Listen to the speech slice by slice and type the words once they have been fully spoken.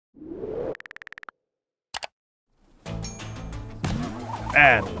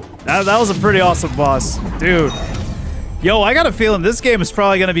Man, that was a pretty awesome boss. Dude. Yo, I got a feeling this game is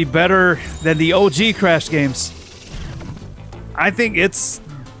probably going to be better than the OG Crash games. I think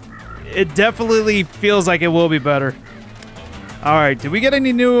it definitely feels like it will be better. Alright, did we get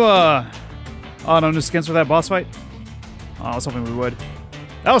any new, oh, no new skins for that boss fight? Oh, I was hoping we would.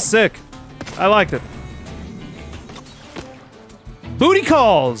 That was sick. I liked it. Booty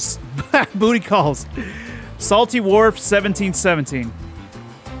calls! Booty calls. Salty Wharf 1717.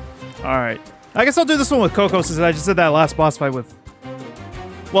 Alright. I guess I'll do this one with Coco since I just did that last boss fight with...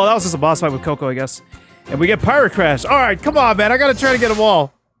 Well, that was just a boss fight with Coco, I guess. And we get Pirate Crash. Alright, come on, man. I gotta try to get them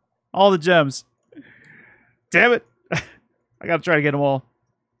all. All the gems. Damn it. I gotta try to get them all.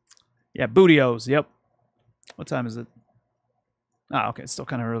 Yeah, Booty-O's. Yep. What time is it? Ah, okay. It's still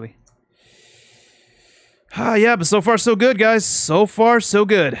kind of early. Ah, yeah, but so far so good, guys. So far so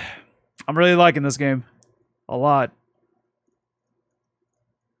good. I'm really liking this game. A lot.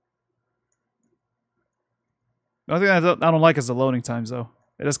 The only thing I don't like is the loading times, though.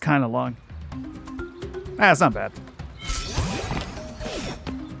 It is kind of long. Ah, it's not bad.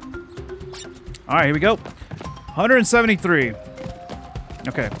 Alright, here we go. 173.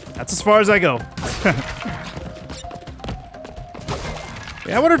 Okay, that's as far as I go.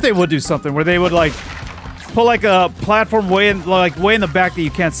 Yeah, I wonder if they would do something where they would, like, put, like, a platform way in the back that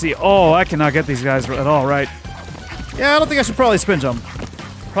you can't see. Oh, I cannot get these guys at all, right? Yeah, I don't think I should probably spin jump.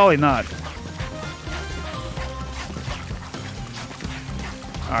 Probably not.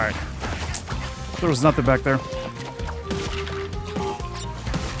 Alright. There was nothing back there.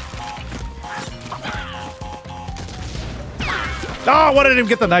 Oh, why didn't I even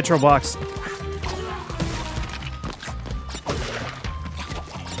get the nitro box?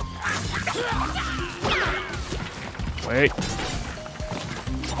 Wait.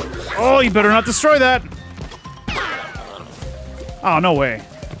 Oh, you better not destroy that! Oh, no way.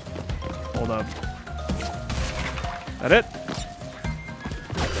 Hold up. That it?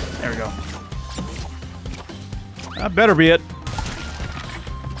 There we go. That better be it.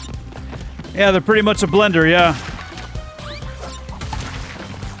 Yeah, they're pretty much a blender, yeah.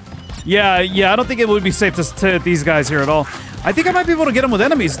 Yeah, I don't think it would be safe to hit these guys here at all. I think I might be able to get them with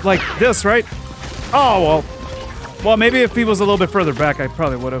enemies like this, right? Oh, well. Well, maybe if he was a little bit further back, I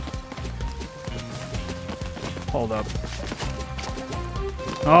probably would have. Hold up.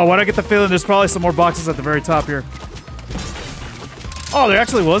 Oh, why'd I get the feeling there's probably some more boxes at the very top here? Oh, there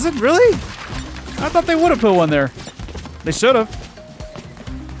actually wasn't? Really? I thought they would have put one there. They should have.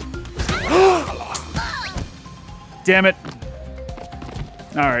 Damn it.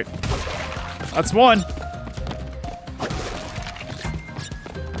 Alright. That's one.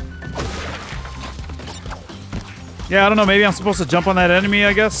 Yeah, I don't know. Maybe I'm supposed to jump on that enemy,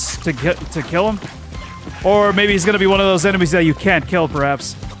 I guess, to kill him. Or maybe he's going to be one of those enemies that you can't kill,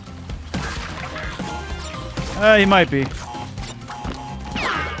 perhaps. He might be.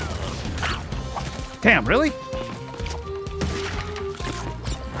 Damn, really?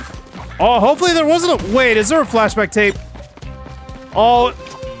 Oh, hopefully there wasn't a... Wait, is there a flashback tape? Oh.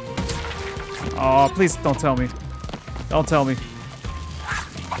 Oh, please don't tell me. Don't tell me.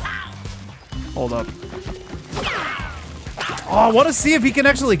 Hold up. Oh, I want to see if he can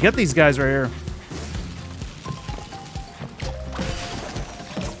actually get these guys right here.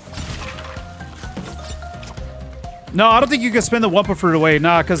 No, I don't think you can spin the Wumpa fruit away.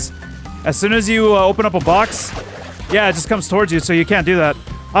 Nah, because as soon as you open up a box, yeah, it just comes towards you, so you can't do that.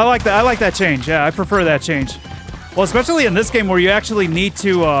 I like that. I like that change. Yeah, I prefer that change. Well, especially in this game where you actually need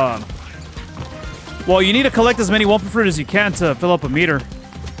to, well, you need to collect as many Wumpa fruit as you can to fill up a meter.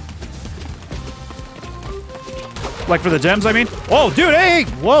 Like for the gems, I mean. Whoa, dude, hey!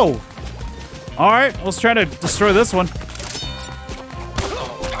 Whoa! Alright, let's try to destroy this one.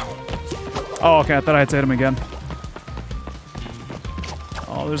 Oh, okay, I thought I had to hit him again.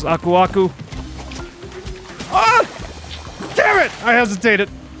 Oh, there's Aku Aku. Ah! Damn it! I hesitated.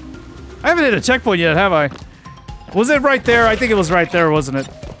 I haven't hit a checkpoint yet, have I? Was it right there? I think it was right there, wasn't it?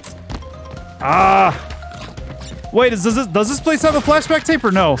 Ah! Wait, does this place have a flashback tape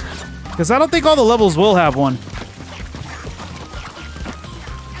or no? Because I don't think all the levels will have one.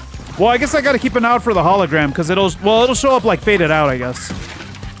 Well, I guess I gotta keep an eye out for the hologram, because it'll show up like faded out, I guess.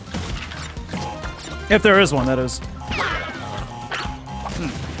 If there is one, that is.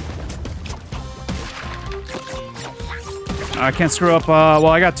 I can't screw up, well,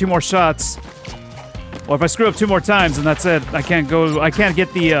 I got 2 more shots. Well, if I screw up 2 more times, then that's it. I can't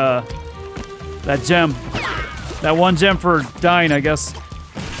get the, that gem. That 1 gem for dying, I guess.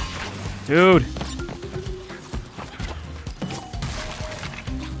 Dude.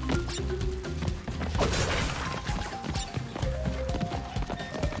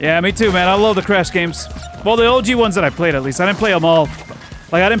 Yeah, me too, man. I love the Crash games. Well, the OG ones that I played, at least. I didn't play them all.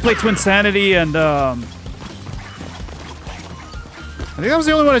 Like, I didn't play Twin Sanity and, I think that was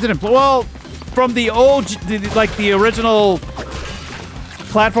the only one I didn't play. Well, from the OG, like, the original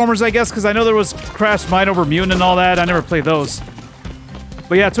platformers, I guess, because I know there was Crash Mind Over Mutant and all that. I never played those.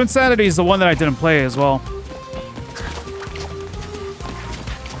 But yeah, Twin Sanity is the one that I didn't play as well.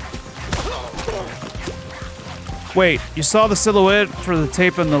 Wait, you saw the silhouette for the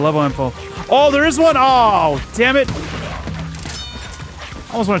tape and the level info. Oh, there is one! Oh, damn it!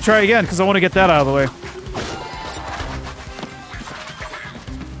 I almost want to try again, because I want to get that out of the way.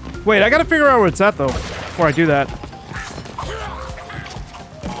 Wait, I gotta figure out where it's at, though, before I do that.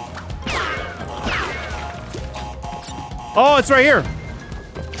 Oh, it's right here!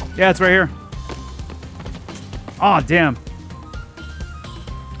 Yeah, it's right here. Aw, oh, damn.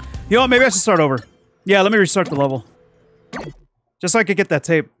 You know what, maybe I should start over. Yeah, let me restart the level. Just so I could get that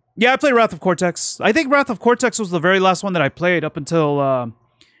tape. Yeah, I played Wrath of Cortex. I think Wrath of Cortex was the very last one that I played up until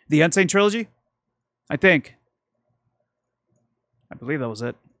the Insane Trilogy. I think. I believe that was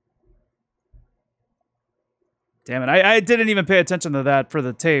it. Damn it, I didn't even pay attention to that for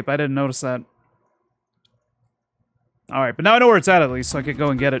the tape. I didn't notice that. Alright, but now I know where it's at least, so I could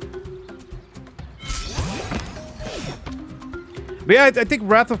go and get it. But yeah, I think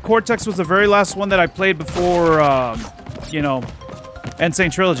Wrath of Cortex was the very last one that I played before, you know,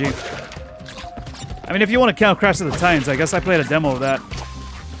 Insane Trilogy. I mean, if you want to count Crash of the Titans, I guess I played a demo of that.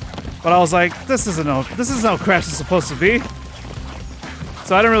 But I was like, this isn't how Crash is supposed to be.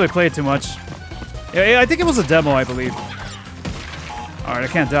 So I didn't really play it too much. Yeah, I think it was a demo, I believe. Alright, I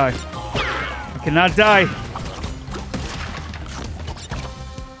can't die. I cannot die.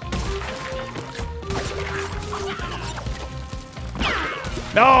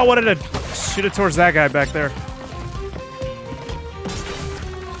 No, I wanted to shoot it towards that guy back there.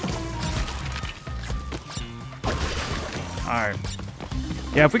 Alright.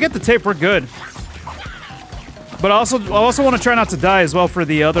 Yeah, if we get the tape, we're good. But I also want to try not to die as well for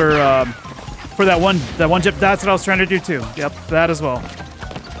the other, for that one jump. That's what I was trying to do too. Yep, that as well.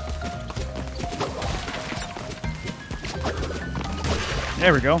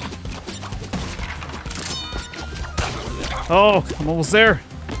 There we go. Oh, I'm almost there.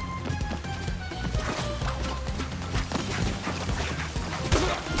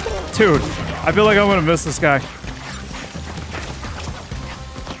 Dude, I feel like I'm gonna miss this guy.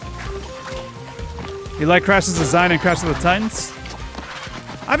 You like Crash's design and Crash of the Titans?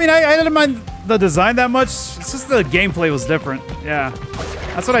 I mean, I didn't mind the design that much. It's just the gameplay was different. Yeah,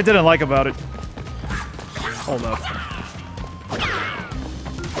 that's what I didn't like about it. Hold up.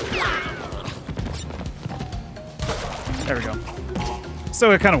 There we go.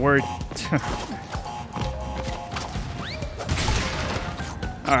 Still got kind of worried.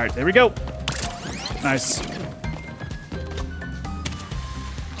 Alright, there we go. Nice.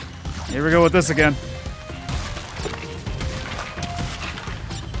 Here we go with this again.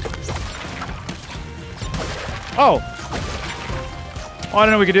 Oh! Oh, I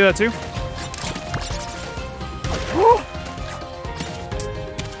didn't know we could do that too. Woo!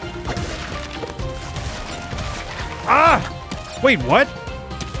 Ah! Wait, what?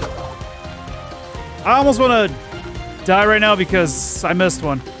 I almost want to die right now because I missed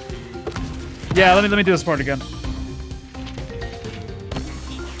one. Yeah, let me do this part again.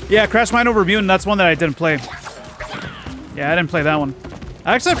 Yeah, Crash Mind Over Mutant, that's one that I didn't play. Yeah, I didn't play that one.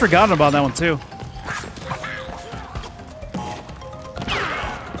 Actually, I'd forgotten about that one too.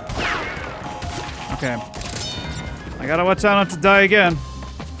 Okay. I gotta watch out not to die again.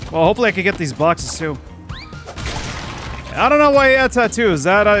 Well, hopefully I can get these boxes too. I don't know why he had tattoos.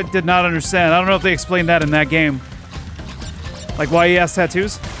 That I did not understand. I don't know if they explained that in that game. Like why he has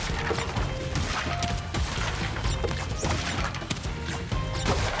tattoos.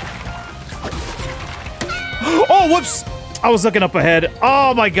 Oh, whoops! I was looking up ahead.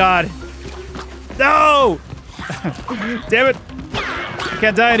 Oh my god. No! Damn it. I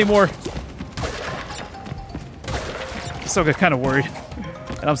can't die anymore. I'm still kind of worried.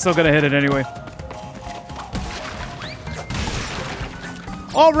 And I'm still gonna hit it anyway.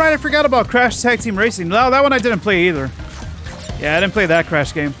 All right, I forgot about Crash Tag Team Racing. No, that one I didn't play either. Yeah, I didn't play that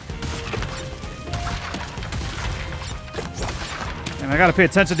Crash game. And I gotta pay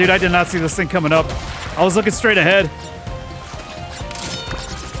attention, dude. I did not see this thing coming up. I was looking straight ahead.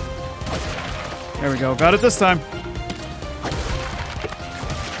 There we go. Got it this time.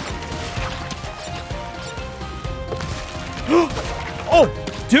 Oh,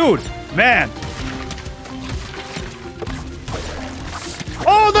 dude, man.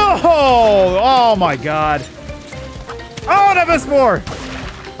 Oh no! Oh my god. Oh, and I missed more!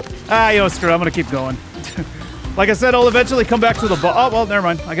 Ah, you know, screw it. I'm gonna keep going. Like I said, I'll eventually come back to the ball. Oh, well, never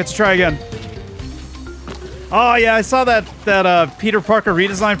mind. I get to try again. Oh, yeah, I saw that Peter Parker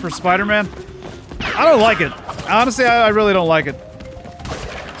redesign for Spider-Man. I don't like it. Honestly, I really don't like it.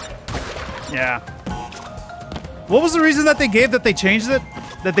 Yeah. What was the reason that they gave that they changed it?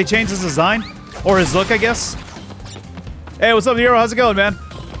 That they changed his design? Or his look, I guess? Hey, what's up, Hero? How's it going, man?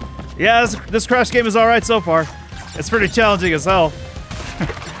 Yeah, this Crash game is alright so far. It's pretty challenging as hell.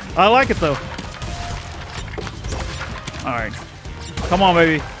 I like it, though. Alright. Come on,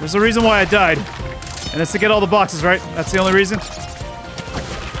 baby. There's a reason why I died. And it's to get all the boxes, right? That's the only reason?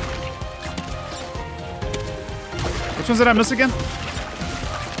 Which ones did I miss again?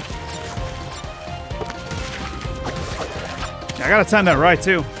 Yeah, I gotta time that right,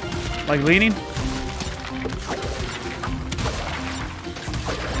 too. Like leaning.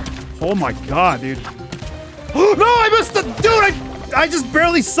 Oh my god, dude. Oh, no, I missed the... Dude, I just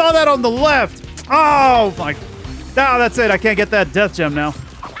barely saw that on the left. Oh, my... Ah, that's it. I can't get that death gem now.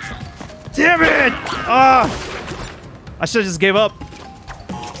 Damn it! Ah! I should have just gave up.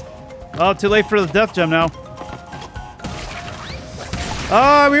 Oh, too late for the death gem now.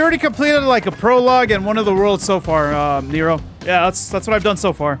 We already completed like a prologue and one of the worlds so far, Nero. Yeah, that's what I've done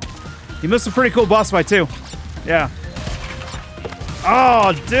so far. You missed a pretty cool boss fight too. Yeah.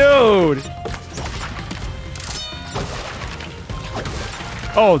 Oh, dude!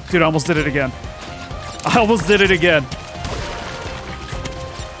 Oh, dude, I almost did it again. I almost did it again.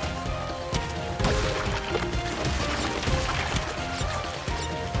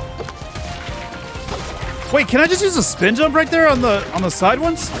 Wait, can I just use a spin jump right there on the side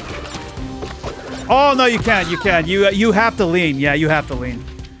ones? Oh no, you can't. You can't. You have to lean. Yeah, you have to lean.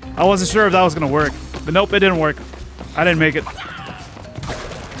 I wasn't sure if that was gonna work, but nope, it didn't work. I didn't make it.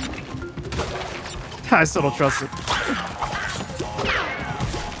 I still don't trust it.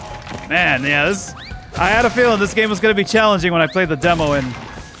 Man, yeah, this. I had a feeling this game was gonna be challenging when I played the demo, and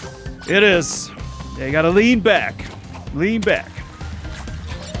it is. Yeah, you gotta lean back. Lean back.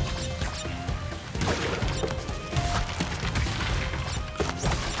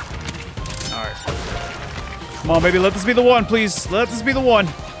 Come on, baby, let this be the one, please. Let this be the one.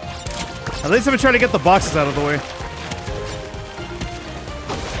 At least I'm gonna try to get the boxes out of the way.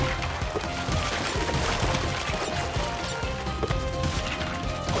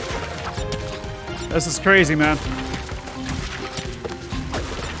 This is crazy, man.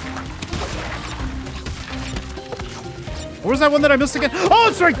 Where's that one that I missed again? Oh,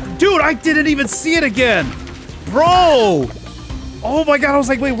 it's right. Dude, I didn't even see it again. Bro. Oh my god, I was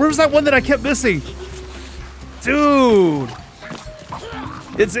like, wait, where's that one that I kept missing? Dude,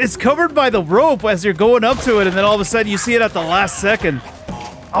 it's covered by the rope as you're going up to it, and then all of a sudden you see it at the last second.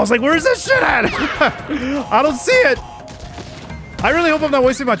 I was like, where's this shit at? I don't see it. I really hope I'm not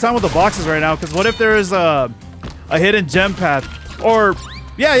wasting my time with the boxes right now, because what if there is a hidden gem path? Or,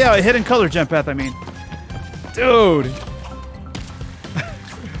 yeah, a hidden color gem path, I mean. Dude.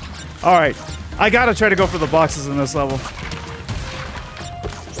 Alright, I gotta try to go for the boxes in this level.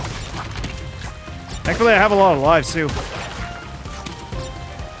 Thankfully, I have a lot of lives, too.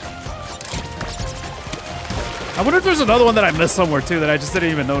 I wonder if there's another one that I missed somewhere, too, that I just didn't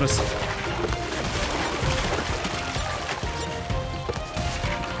even notice.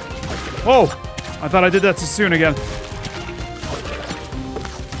 Whoa! I thought I did that too soon again.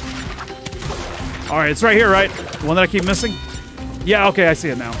 Alright, it's right here, right? The one that I keep missing? Yeah, okay, I see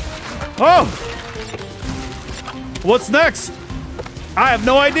it now. Oh! What's next? I have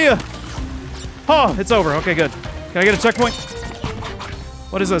no idea. Oh, it's over. Okay, good. Can I get a checkpoint?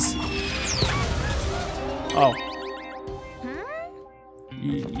 What is this? Oh.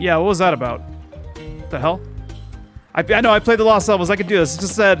 Yeah, what was that about? What the hell? I know, I played the Lost Levels. I could do this. It's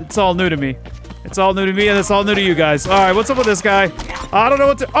just that it's all new to me. It's all new to me, and it's all new to you guys. Alright, what's up with this guy? I don't know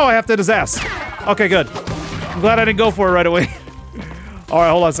what to... Oh, I have to hit his ass. Okay, good. I'm glad I didn't go for it right away.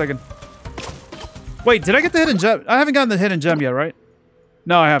 Alright, hold on a second. Wait, did I get the hidden gem? I haven't gotten the hidden gem yet, right?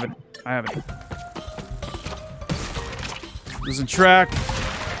 No, I haven't. I haven't. Losing track.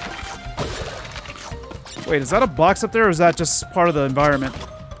 Wait, is that a box up there, or is that just part of the environment?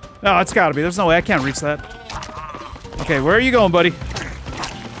 No, it's gotta be. There's no way. I can't reach that. Okay, where are you going, buddy?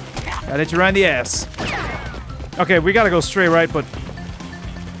 Gotta hit you right in the ass. Okay, we gotta go straight, right? But...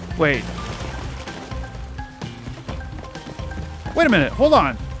 Wait. Wait a minute. Hold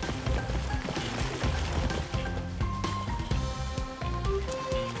on.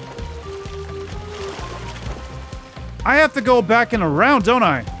 I have to go back and around, don't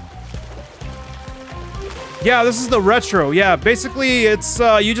I? Yeah, this is the retro. Yeah, basically, it's,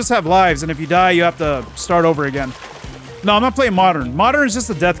 you just have lives, and if you die, you have to start over again. No, I'm not playing Modern. Modern is just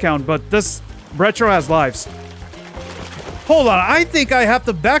a death count, but this Retro has lives. Hold on, I think I have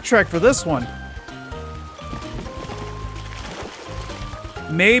to backtrack for this one.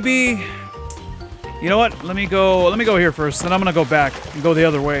 Maybe... You know what? Let me go here first, then I'm gonna go back and go the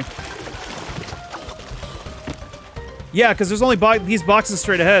other way. Yeah, because there's only these boxes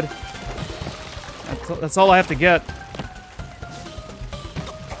straight ahead. That's all I have to get.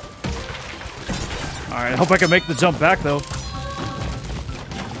 Alright, I hope I can make the jump back, though.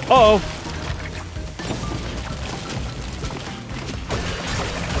 Uh-oh.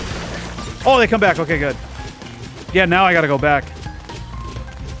 Oh, they come back. Okay, good. Yeah, now I gotta go back.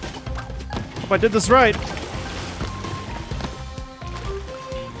 Hope I did this right.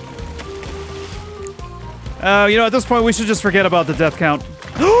 You know, at this point, we should just forget about the death count.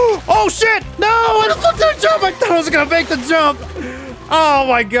 Oh, shit! No! I just looked at the jump! I thought I was gonna make the jump! Oh,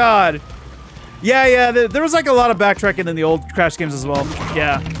 my God. Yeah, there was, like, a lot of backtracking in the old Crash games as well.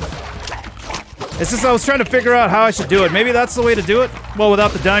 Yeah. It's just I was trying to figure out how I should do it. Maybe that's the way to do it? Well,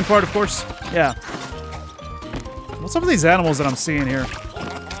 without the dying part, of course. Yeah. What's up with these animals that I'm seeing here?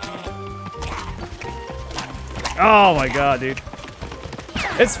 Oh, my God, dude.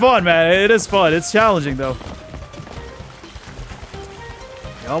 It's fun, man. It is fun. It's challenging, though.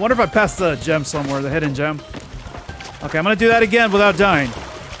 I wonder if I passed the gem somewhere, the hidden gem. Okay, I'm gonna do that again without dying.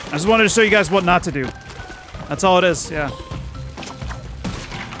 I just wanted to show you guys what not to do. That's all it is, yeah.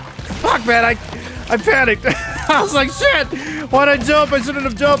 Fuck, man, I panicked. I was like, shit! Why'd I jump? I shouldn't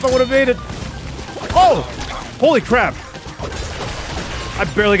have jumped. I would have made it. Oh! Holy crap. I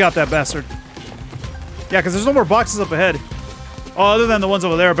barely got that bastard. Yeah, because there's no more boxes up ahead. Oh, other than the ones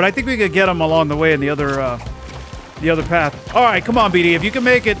over there, but I think we could get them along the way in the other path. All right, come on, BD. If you can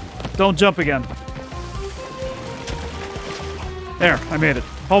make it, don't jump again. There, I made it.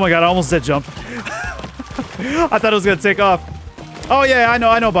 Oh my God, I almost did jump. I thought it was gonna take off. Oh yeah, I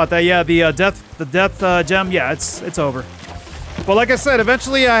know about that. Yeah, the death gem. Yeah, it's over. But like I said,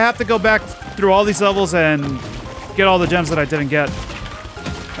 eventually I have to go back through all these levels and get all the gems that I didn't get.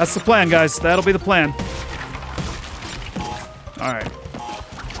 That's the plan, guys. That'll be the plan. All right.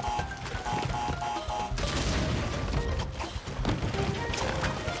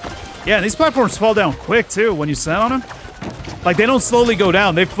 Yeah, and these platforms fall down quick, too, when you stand on them. Like, they don't slowly go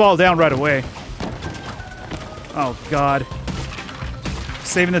down. They fall down right away. Oh, God.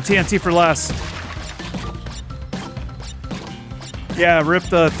 Saving the TNT for last. Yeah, rip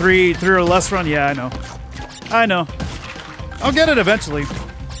the three or less run. Yeah, I know. I know. I'll get it eventually.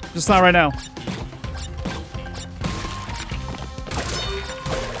 Just not right now.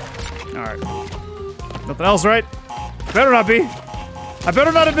 Alright. Nothing else, right? Better not be. I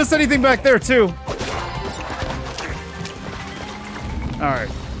better not have missed anything back there, too. Alright.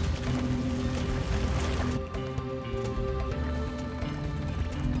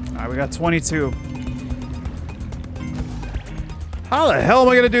 Alright, we got 22. How the hell am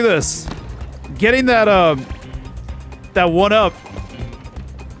I gonna do this? Getting that, that one up.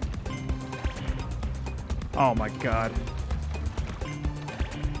 Oh my God.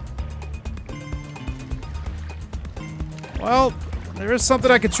 Well, there is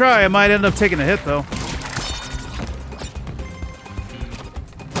something I could try. I might end up taking a hit, though.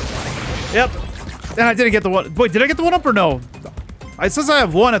 Yep. And I didn't get the one. Wait, did I get the one up or no? It says I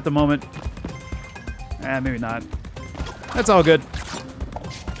have one at the moment. Maybe not. That's all good.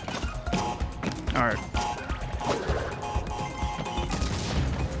 Alright.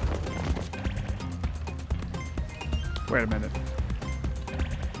 Wait a minute.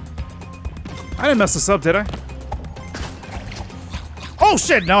 I didn't mess this up, did I? Oh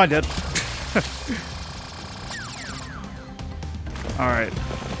shit, no I did. Alright.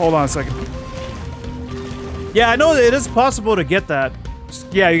 Hold on a second. Yeah, I know that it is possible to get that.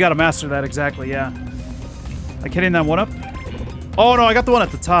 Yeah, you gotta master that, exactly, yeah. Like hitting that one up? Oh no, I got the one at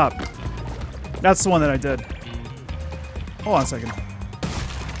the top. That's the one that I did. Hold on a second.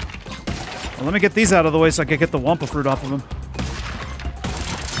 Well, let me get these out of the way so I can get the Wumpa fruit off of them.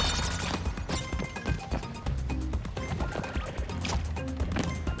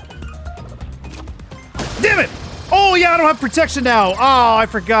 Damn it! Oh yeah, I don't have protection now. Oh, I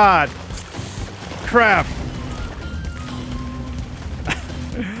forgot. Crap.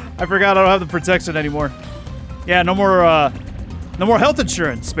 I forgot I don't have the protection anymore. Yeah, no more health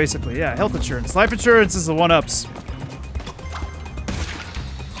insurance, basically. Yeah, health insurance. Life insurance is the one-ups.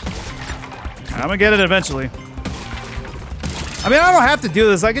 I'm gonna get it eventually. I mean, I don't have to do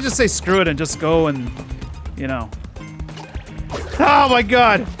this. I could just say screw it and just go and, you know. Oh my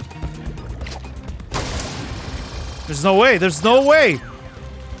God. There's no way. There's no way.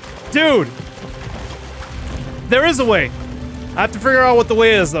 Dude. There is a way. I have to figure out what the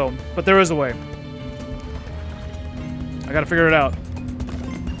way is, though. But there is a way. I gotta figure it out.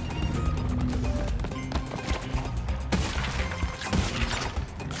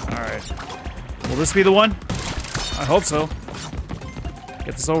 Alright. Will this be the one? I hope so.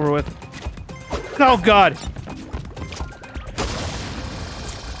 Get this over with. Oh, God!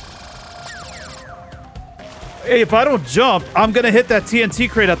 Hey, if I don't jump, I'm gonna hit that TNT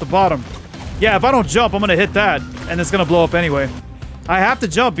crate at the bottom. Yeah, if I don't jump, I'm gonna hit that, and it's gonna blow up anyway. I have to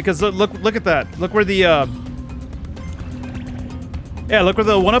jump because look at that. Look where the yeah, look where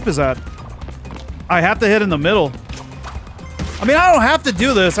the 1-up is at. I have to hit in the middle. I mean, I don't have to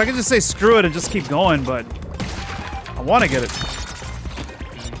do this. I can just say screw it and just keep going, but I want to get it.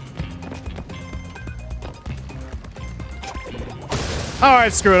 All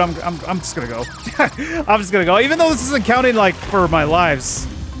right, screw it. I'm just gonna go. I'm just gonna go. Even though this isn't counting like for my lives.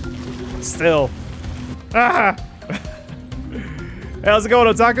 Still. Ah. Hey, how's it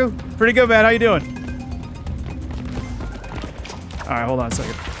going, Otaku? Pretty good, man. How you doing? All right, hold on a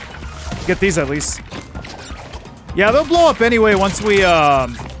second. Get these at least. Yeah, they'll blow up anyway once we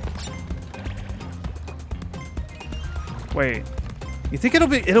wait. You think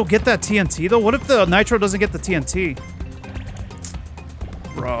it'll get that TNT though? What if the nitro doesn't get the TNT?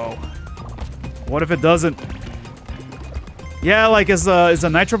 Bro. What if it doesn't? Yeah, like is the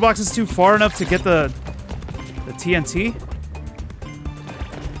nitro boxes too far enough to get the TNT?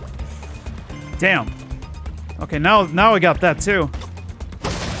 Damn. Okay, now I got that too.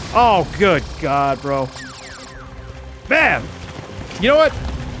 Oh, good God, bro. Bam! You know what?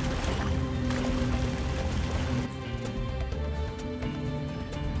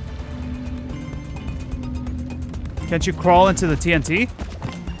 Can't you crawl into the TNT?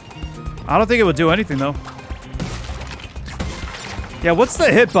 I don't think it would do anything though. Yeah, what's the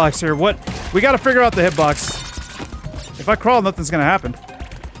hitbox here? What? We gotta figure out the hitbox. If I crawl, nothing's gonna happen.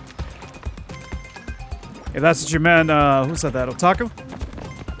 If that's what you meant, who said that? Otaku?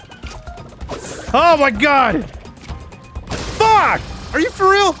 Oh my God! Fuck! Are you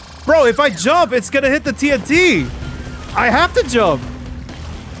for real? Bro, if I jump, it's gonna hit the TNT. I have to jump.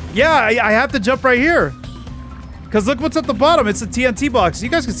 Yeah, I have to jump right here. Because look what's at the bottom. It's a TNT box. You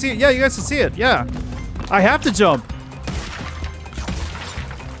guys can see it. Yeah, you guys can see it. Yeah. I have to jump.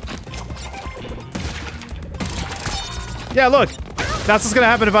 Yeah, look. That's what's gonna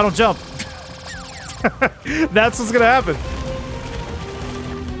happen if I don't jump. That's what's gonna happen.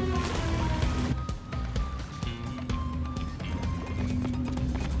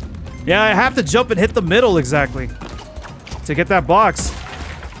 Yeah, I have to jump and hit the middle exactly to get that box.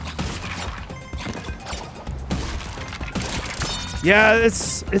 Yeah,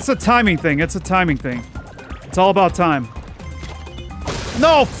 it's a timing thing. It's a timing thing. It's all about time.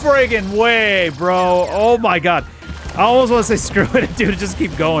 No friggin' way, bro. Oh my God. I almost want to say screw it, dude. Just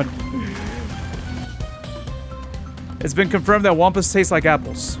keep going. It's been confirmed that Wumpas taste like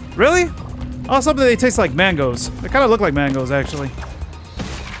apples. Really? Oh, something they taste like mangoes. They kind of look like mangoes, actually.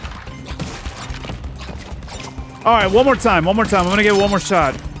 All right, one more time. One more time. I'm gonna get one more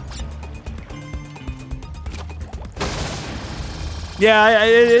shot. Yeah,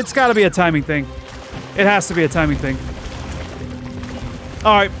 it's got to be a timing thing. It has to be a timing thing.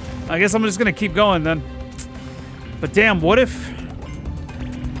 All right, I guess I'm just gonna keep going then. But damn, what if...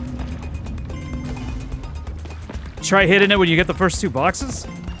 Try hitting it when you get the first two boxes?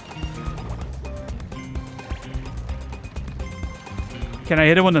 Can I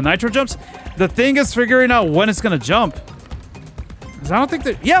hit it when the nitro jumps? The thing is figuring out when it's gonna jump. Because I don't think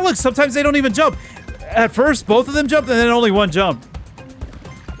that... Yeah, look, sometimes they don't even jump. At first, both of them jumped and then only one jumped.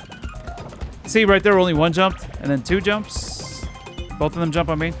 See, right there, only one jumped and then two jumps. Both of them jump,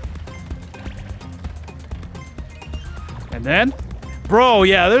 I mean. And then? Bro,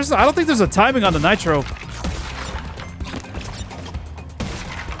 yeah, I don't think there's a timing on the nitro.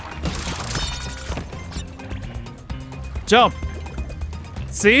 Jump.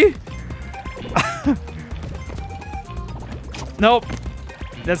 See? Nope.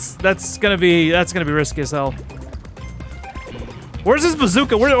 That's gonna be risky as hell. Where's his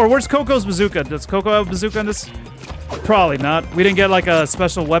bazooka? Where's Coco's bazooka? Does Coco have a bazooka on this? Probably not. We didn't get like a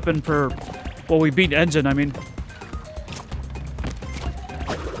special weapon for... Well, we beat Engine, I mean.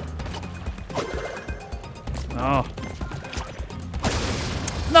 Oh.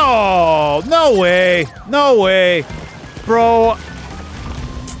 No! No way! No way! Bro...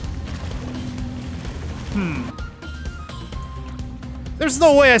 There's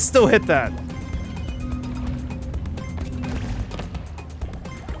no way I still hit that.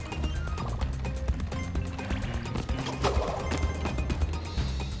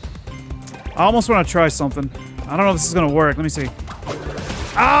 I almost want to try something. I don't know if this is gonna work. Let me see.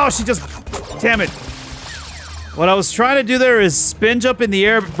 Oh, she just... Damn it. What I was trying to do there is spin jump in the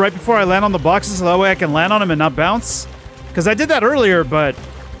air right before I land on the boxes so that way I can land on them and not bounce. Because I did that earlier, but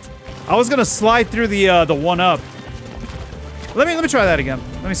I was gonna slide through the one-up. Let me try that again.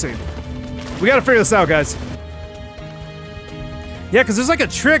 Let me see. We gotta figure this out, guys. Yeah, because there's like a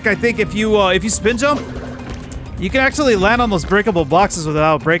trick, I think, if you spin jump, you can actually land on those breakable boxes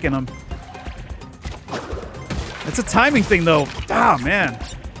without breaking them. It's a timing thing, though. Ah, man.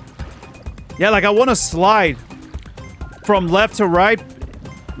 Yeah, like I want to slide from left to right,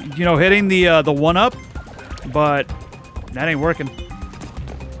 you know, hitting the one-up, but that ain't working.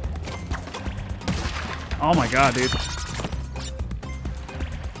 Oh my god, dude.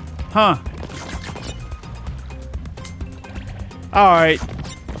 Huh. Alright.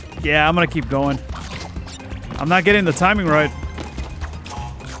 Yeah, I'm gonna keep going. I'm not getting the timing right.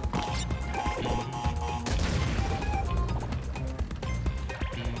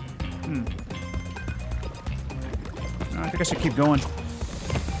 I think I should keep going.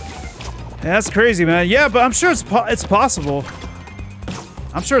 Yeah, that's crazy, man. Yeah, but I'm sure it's possible.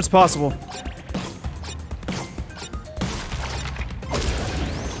 I'm sure it's possible.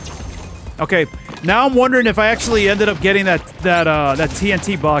 Okay, now I'm wondering if I actually ended up getting that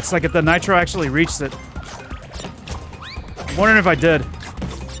TNT box, like if the nitro actually reached it. I'm wondering if I did.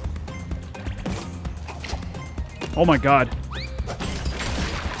 Oh my god.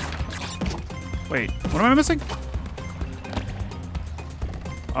 Wait, what am I missing?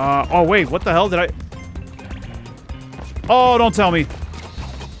 Oh wait, what the hell did I... Oh, don't tell me.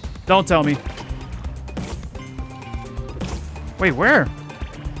 Don't tell me. Wait, where?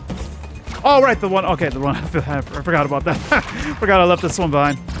 Oh, right, the one... Okay, the one... I forgot about that. Forgot I left this one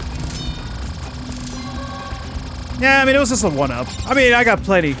behind. Yeah, I mean, it was just a one-up. I mean, I got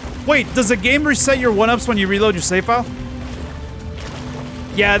plenty. Wait, does the game reset your one-ups when you reload your save file?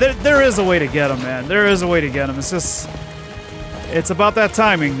 Yeah, there is a way to get them, man. There is a way to get them. It's just... It's about that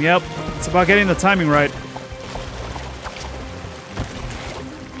timing. Yep. It's about getting the timing right.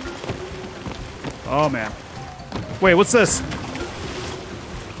 Oh, man. Wait, what's this?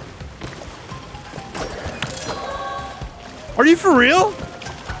 Are you for real?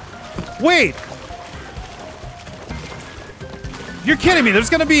 Wait. You're kidding me. There's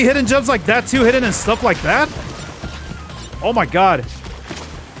going to be hidden gems like that too, hidden and stuff like that? Oh my god.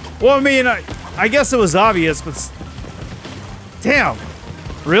 Well, I mean, I guess it was obvious, but... Damn.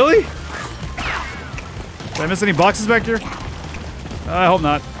 Really? Did I miss any boxes back here? I hope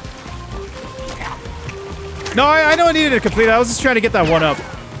not. No, I know I needed to complete it. I was just trying to get that one up.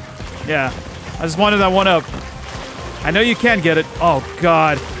 Yeah. I just wanted that one up. I know you can get it. Oh,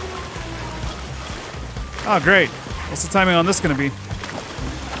 God. Oh, great. What's the timing on this going to be?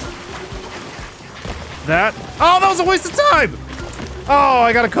 That? Oh, that was a waste of time! Oh,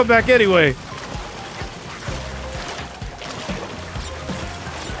 I got to come back anyway.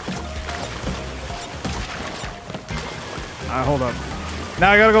 Hold up.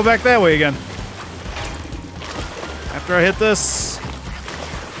 Now I gotta go back that way again. After I hit this.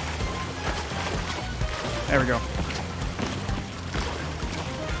 There we go.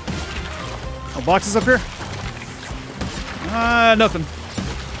 Oh, boxes up here? Nothing.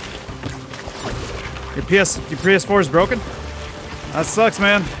 Your PS4 is broken? That sucks,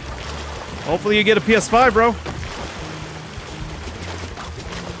 man. Hopefully you get a PS5, bro.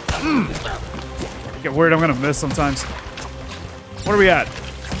 Get worried I'm gonna miss sometimes. What are we at?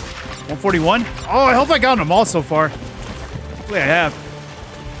 141? Oh, I hope I got them all so far. Hopefully I have.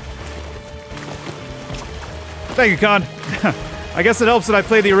 Thank you, Con. I guess it helps that I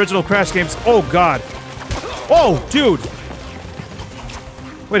play the original Crash games. Oh, God. Oh, dude.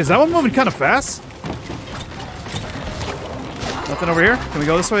 Wait, is that one moving kind of fast? Nothing over here? Can we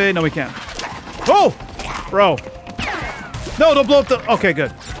go this way? No, we can't. Oh! Bro. No, don't blow up the... Okay,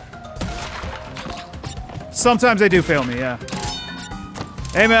 good. Sometimes they do fail me, yeah.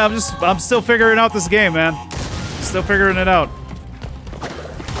 Hey, man, I'm still figuring out this game, man. Still figuring it out.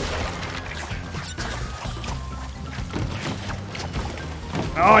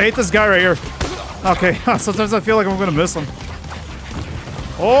 Oh, I hate this guy right here. Okay, sometimes I feel like I'm gonna miss him.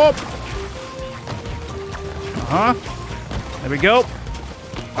 Oh! Uh-huh. There we go.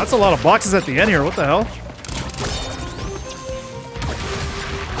 That's a lot of boxes at the end here. What the hell?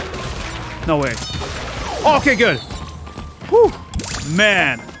 No way. Oh, okay, good. Whew.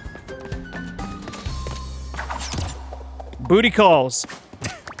 Man. Booty calls.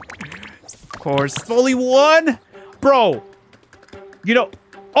 Of course. It's only one? Bro. You know...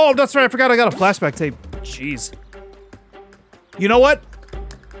 Oh, that's right. I forgot I got a flashback tape. Jeez. You know what?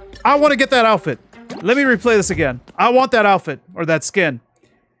 I want to get that outfit. Let me replay this again. I want that outfit. Or that skin.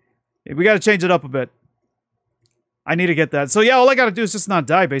 We gotta change it up a bit. I need to get that. So yeah, all I gotta do is just not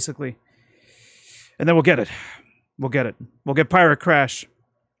die, basically. And then we'll get it. We'll get it. We'll get Pirate Crash.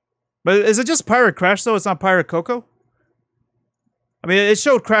 But is it just Pirate Crash, though? It's not Pirate Coco? I mean, it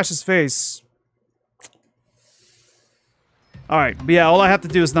showed Crash's face. Alright, but yeah, all I have to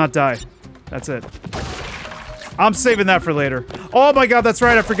do is not die. That's it. I'm saving that for later. Oh my god, that's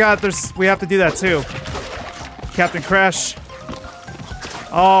right, I forgot we have to do that too. Captain Crash.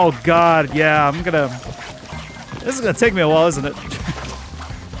 Oh god, yeah, this is gonna take me a while, isn't it?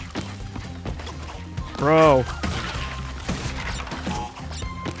 Bro.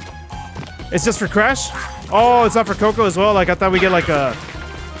 It's just for Crash? Oh, it's not for Coco as well? Like, I thought we get like a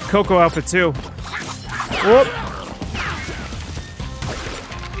Coco outfit too. Whoop.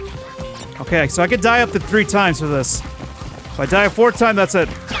 Okay, so I could die up to 3 times for this. If I die a 4th time, that's it.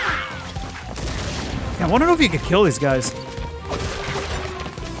 Yeah, I wonder if you could kill these guys.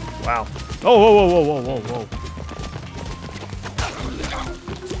 Wow. Oh, whoa, whoa, whoa, whoa, whoa, whoa.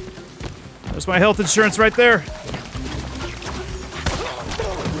 There's my health insurance right there.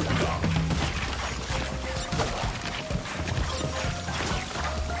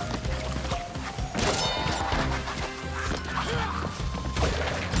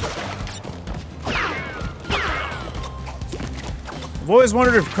 I've always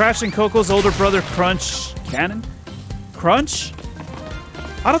wondered if Crash and Coco's older brother Crunch canon? Crunch?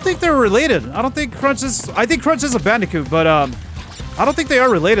 I don't think they're related. I don't think Crunch is... I think Crunch is a Bandicoot, but I don't think they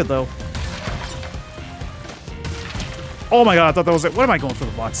are related though. Oh my god, I thought that was it. What am I going for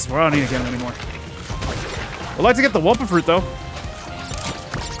the boxes for? I don't need to get them anymore. I'd like to get the Wumpa fruit though.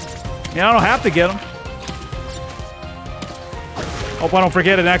 Yeah, I don't have to get them. Hope I don't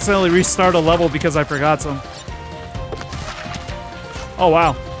forget and accidentally restart a level because I forgot some. Oh,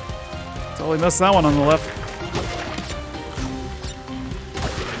 wow. Totally missed that one on the left.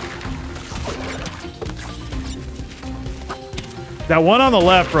 That one on the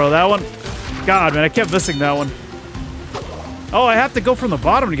left, bro. That one... God, man, I kept missing that one. Oh, I have to go from the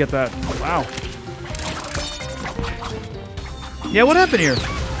bottom to get that. Wow. Yeah, what happened here?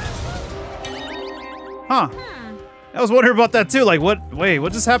 Huh. I was wondering about that, too. Like, what... Wait,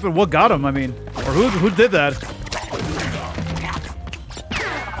 what just happened? What got him, I mean? Or who did that?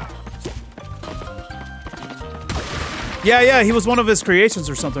 Yeah, he was one of his creations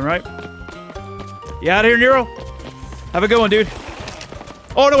or something, right? You out of here, Nero? Have a good one, dude.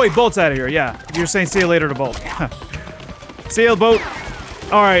 Oh, no, wait, Bolt's out of here, yeah. You're saying see you later to Bolt. See you, Bolt.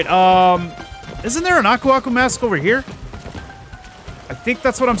 Alright, isn't there an Aku Aku mask over here? I think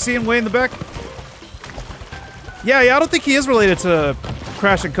that's what I'm seeing way in the back. Yeah, I don't think he is related to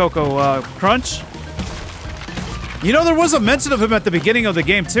Crash and Coco. Crunch? You know, there was a mention of him at the beginning of the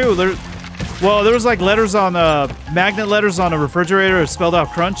game, too. Well, there was like letters on, magnet letters on a refrigerator that spelled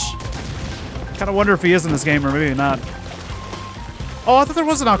out Crunch. Kind of wonder if he is in this game or maybe not. Oh, I thought there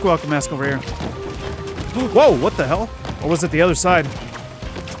was an Aku Aku mask over here. Whoa, what the hell? Or was it the other side?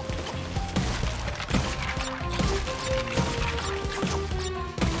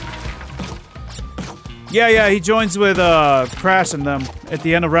 Yeah, he joins with, Crash and them at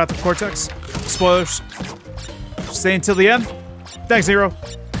the end of Wrath of Cortex. Spoilers. Stay until the end. Thanks, Hero.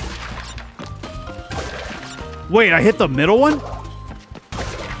 Wait, I hit the middle one?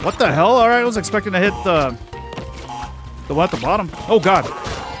 What the hell? Alright, I was expecting to hit the one at the bottom. Oh, God.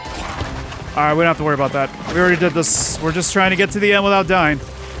 Alright, we don't have to worry about that. We already did this. We're just trying to get to the end without dying.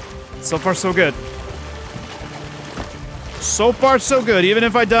 So far, so good. So far, so good. Even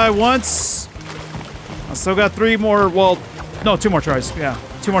if I die once, I still got 3 more, well, no, 2 more tries. Yeah,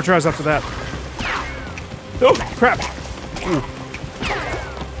 2 more tries after that. Oh, crap. Ooh.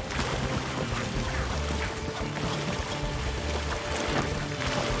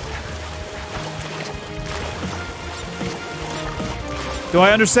 Do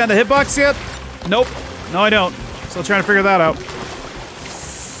I understand the hitbox yet? Nope. No, I don't. Still trying to figure that out.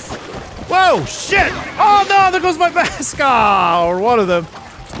 Whoa, shit! Oh no, there goes my mask! Ah, or one of them.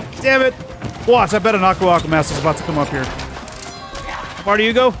 Damn it. Watch, I bet an Aku Aku mask is about to come up here. How far do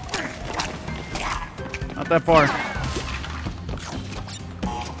you go? Not that far.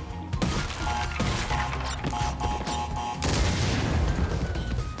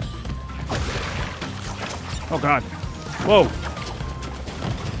 Oh god. Whoa.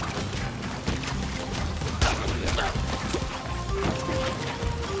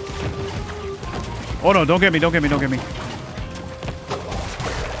 Oh no, don't get me, don't get me, don't get me.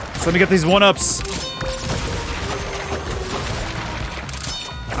 So let me get these 1-ups.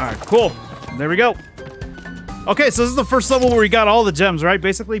 Alright, cool. There we go. Okay, so this is the first level where we got all the gems, right?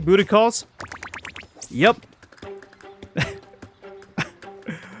 Basically, booty calls. Yep.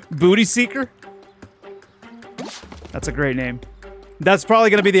 Booty Seeker? That's a great name. That's probably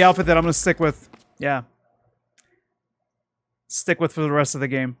going to be the outfit that I'm going to stick with. Yeah. Stick with for the rest of the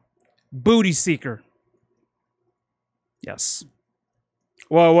game. Booty Seeker. Yes.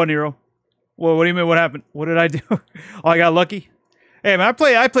 Whoa, 1-0. Whoa, what do you mean? What happened? What did I do? Oh, I got lucky? Hey, man,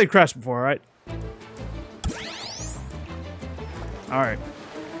 I played Crash before, all right? All right.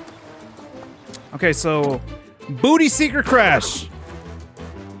 Okay, so... Booty Seeker Crash.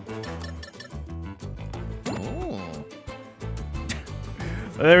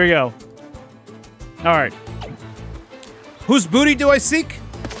 There we go. All right. Whose booty do I seek?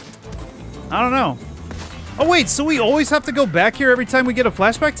 I don't know. Oh, wait, so we always have to go back here every time we get a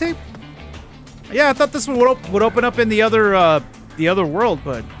flashback tape? Yeah, I thought this one would open up in the other world,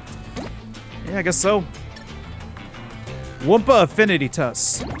 but... Yeah, I guess so. Wumpa Affinity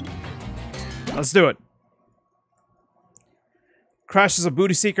Test. Let's do it. Crash is a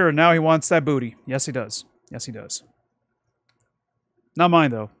booty seeker, and now he wants that booty. Yes, he does. Yes, he does. Not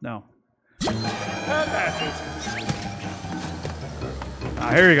mine, though. No.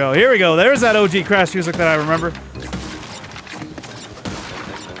 Ah, here we go. Here we go. There's that OG Crash music that I remember.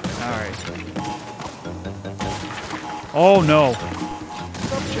 All right. Oh, no.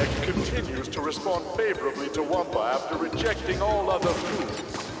 Subject continues to respond favorably to Wumpa after rejecting all other foods.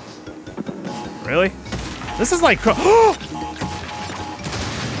 Really? This is like...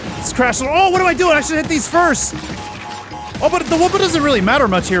 It's Crash. Oh, what am I doing? I should hit these first. Oh, but the Wumpa doesn't really matter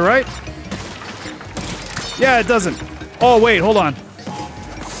much here, right? Yeah, it doesn't. Oh, wait, hold on.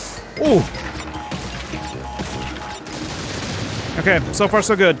 Ooh. Okay, so far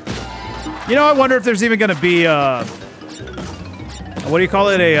so good. You know, I wonder if there's even going to be, what do you call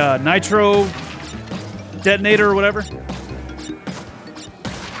it? A nitro detonator or whatever?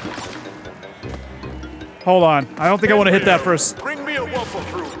 Hold on. I don't think I want to hit that first. Bring me a Wumpa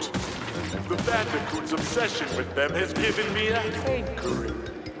fruit. The Bandicoot's obsession with them has given me a hankering.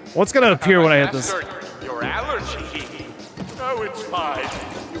 What's going to appear when I hit this? Your allergy. Oh, it's fine.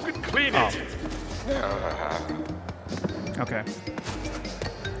 You can clean it. Okay.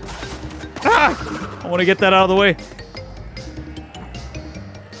 Ah! I want to get that out of the way.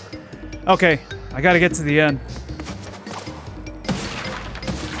 Okay. I got to get to the end.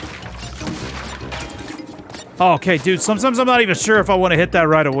 Oh, okay, dude. Sometimes I'm not even sure if I want to hit that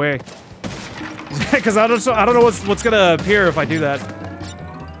right away. Because I don't know what's going to appear if I do that.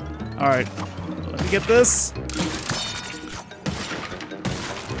 All right. Let me get this.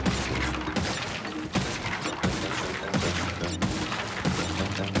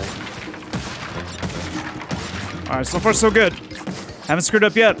 Alright, so far so good. Haven't screwed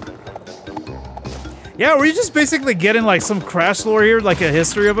up yet. Yeah, were you just basically getting like some Crash lore here, like a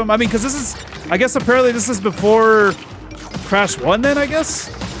history of him? I mean, because this is, I guess apparently this is before Crash 1 then, I guess?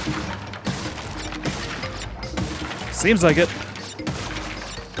 Seems like it.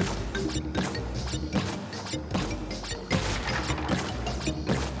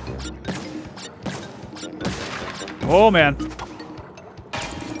 Oh, man.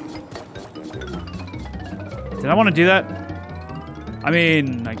 Did I want to do that? I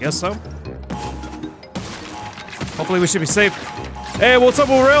mean, I guess so. Hopefully we should be safe. Hey, what's up,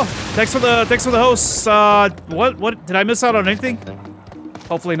 Real? Thanks for the hosts. What? Did I miss out on anything?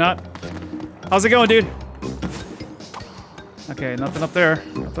 Hopefully not. How's it going, dude? Okay, nothing up there.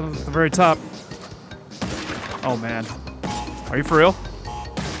 Nothing at the very top. Oh, man. Are you for real?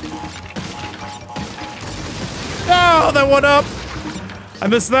 Oh, that one up! I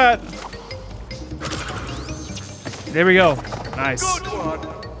missed that. There we go. Nice.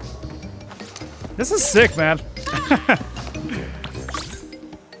 This is sick, man.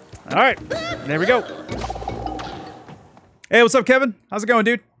 Alright. There we go. Hey, what's up, Kevin? How's it going,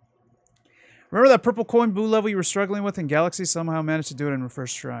 dude? Remember that purple coin boo level you were struggling with in Galaxy? Somehow managed to do it in your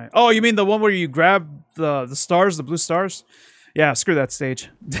first try. Oh, you mean the one where you grab the stars, the blue stars? Yeah, screw that stage.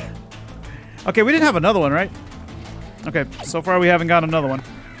 Okay, we didn't have another one, right? Okay, so far we haven't got another one.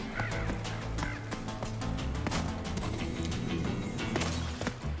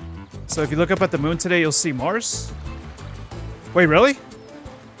 So if you look up at the moon today, you'll see Mars. Wait, really?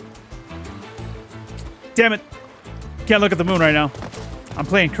 Damn it. Can't look at the moon right now. I'm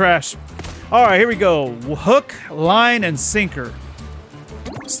playing Crash. All right, here we go. Hook, line, and sinker.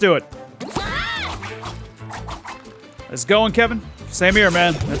 Let's do it. Let's going, Kevin. Same here,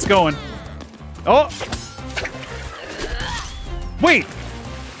 man. Let's going. Oh! Wait!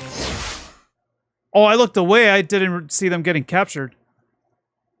 Oh, I looked away. I didn't see them getting captured.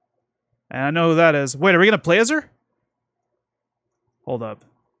 And I know who that is. Wait, are we going to play as her? Hold up.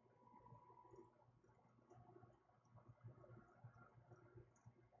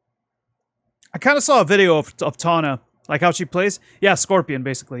 kind of saw a video of Tana, like how she plays. Yeah, Scorpion,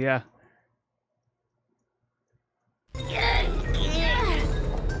 basically, yeah.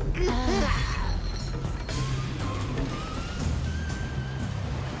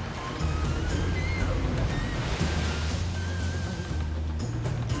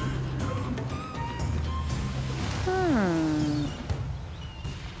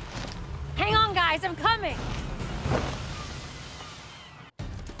 Hang on, guys, I'm coming.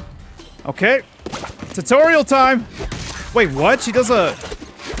 Okay. Tutorial time. Wait, what? She does a...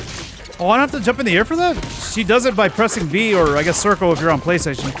 Oh, I don't have to jump in the air for that? She does it by pressing B or, I guess, circle if you're on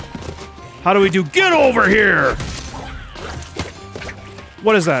PlayStation. How do we do? Get over here!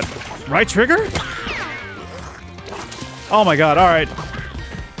 What is that? Right trigger? Oh my god, alright.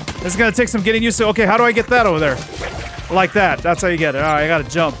 This is gonna take some getting used to. Okay, how do I get that over there? Like that. That's how you get it. Alright, I gotta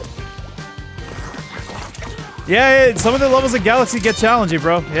jump. Yeah, some of the levels in Galaxy get challenging,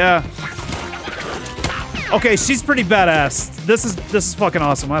 bro. Yeah. Okay, she's pretty badass. This is fucking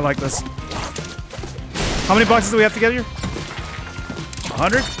awesome. I like this. How many boxes do we have to get here?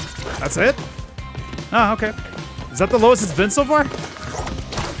 100? That's it? Ah, okay. Is that the lowest it's been so far?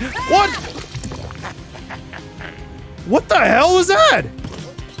 What? What the hell was that?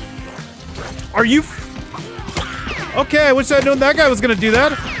 Are you... Okay, I wish I'd known that guy was gonna do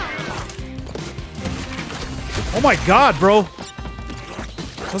that. Oh my god, bro.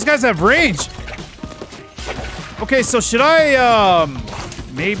 Those guys have range. Okay, so should I,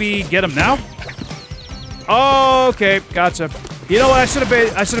 maybe get him now? Oh, okay, gotcha. You know what? I should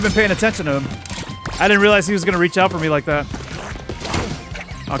have been paying attention to him. I didn't realize he was gonna reach out for me like that.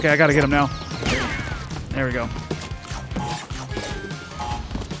 Okay, I gotta get him now. There we go.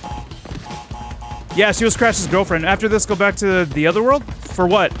 Yeah, she was Crash's girlfriend. After this, go back to the other world? For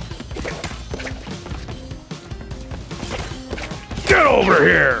what? Get over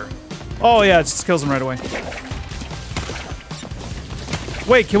here! Oh yeah, it just kills him right away.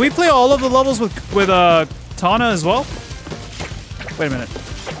 Wait, can we play all of the levels with Tana as well? Wait a minute.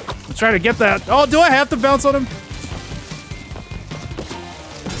 I'm trying to get that. Oh, do I have to bounce on him?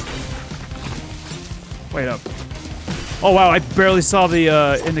 Wait up. Oh wow, I barely saw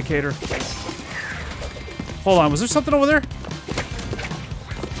the indicator. Hold on, was there something over there?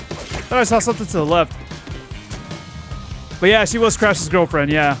 Thought I saw something to the left. But yeah, she was Crash's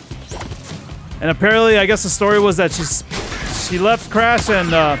girlfriend, yeah. And apparently, I guess the story was that she left Crash and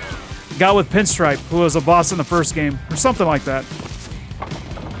got with Pinstripe, who was a boss in the first game, or something like that.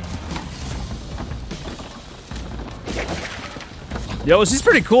 Yo, she's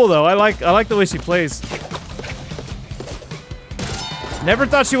pretty cool though. I like the way she plays. Never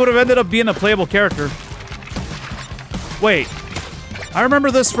thought she would have ended up being a playable character. Wait, I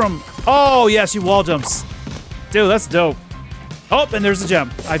remember this from... Oh yeah, she wall jumps. Dude, that's dope. Oh, and there's a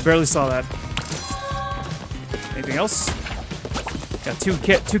gem. I barely saw that. Anything else? Got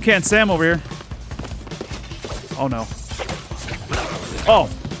Toucan Sam over here. Oh no. Oh.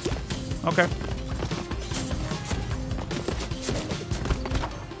 Okay.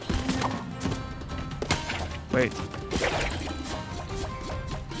 Wait.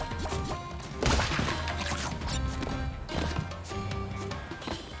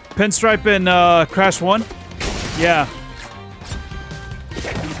 Pinstripe in Crash 1? Yeah.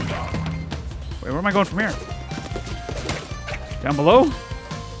 Wait, where am I going from here? Down below?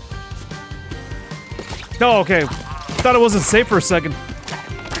 Oh, okay. Thought it wasn't safe for a second.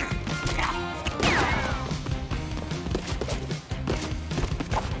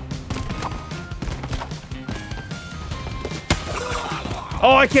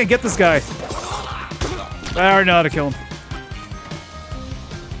 Oh, I can't get this guy. I already know how to kill him.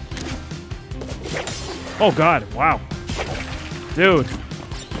 Oh god, wow. Dude.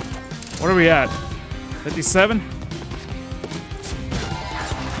 What are we at? 57?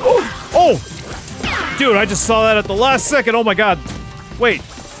 Oh! Dude, I just saw that at the last second. Oh my god. Wait.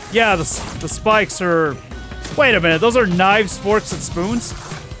 Yeah, the spikes are... Wait a minute, those are knives, forks, and spoons?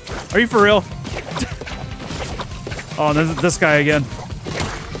 Are you for real? Oh, and this guy again.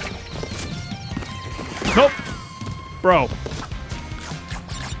 Nope. Bro.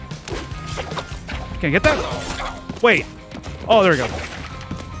 Can I get that? Wait. Oh, there we go.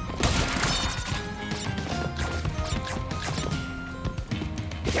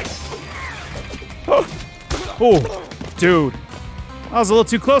 Oh, dude. I was a little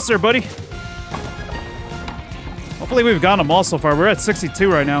too close there, buddy. Hopefully we've gotten them all so far. We're at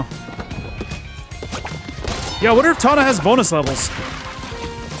 62 right now. Yeah, I wonder if Tana has bonus levels.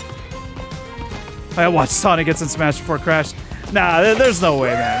 I watched Tana gets in Smash before Crash. Nah, there's no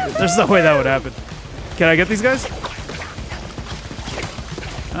way, man. There's no way that would happen. Can I get these guys?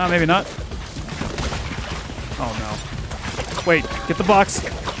 Maybe not. Oh, no. Wait, get the box.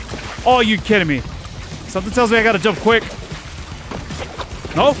 Oh, you kidding me. Something tells me I gotta jump quick.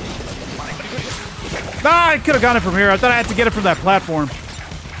 No? Ah, I could have gotten it from here. I thought I had to get it from that platform.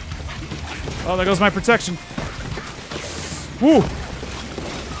 Oh, there goes my protection. Woo!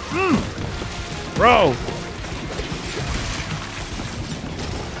 Bro!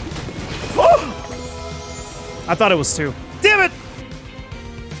 Oh! I thought it was 2. Damn it!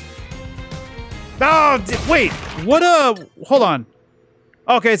 Oh, wait. What, hold on.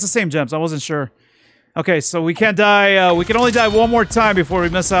 Okay, it's the same gems. I wasn't sure. Okay, so we can't die, we can only die one more time before we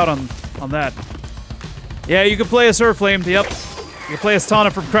miss out on that. Yeah, you can play as her, Flamed. Yep. You can play as Tana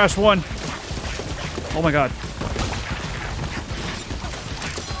from Crash 1. Oh my god.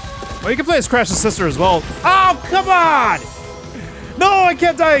 Well, you can play as Crash's sister as well. Oh, come on! No, I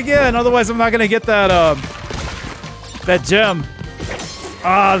can't die again. Otherwise, I'm not gonna get that, that gem.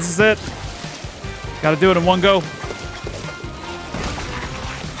 Ah, this is it. Gotta do it in one go.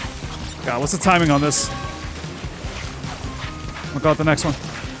 God, what's the timing on this? I'll go with the next one.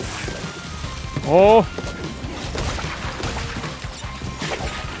 Oh.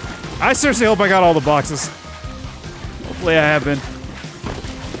 I seriously hope I got all the boxes. Hopefully I have been.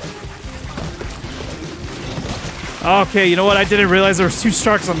 Okay, you know what? I didn't realize there was 2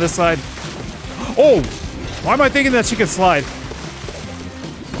 sharks on this side. Oh! Why am I thinking that she can slide?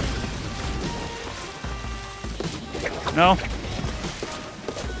 No?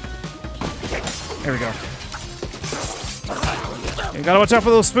 There we go. You gotta watch out for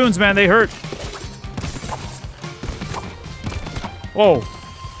those spoons, man. They hurt. Whoa.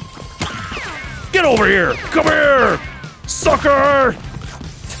 Get over here! Come here! Sucker!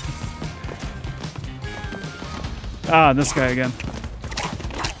 Ah, this guy again.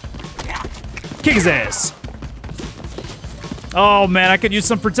 Kick his ass! Oh, man, I could use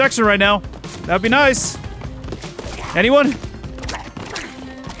some protection right now. That'd be nice. Anyone?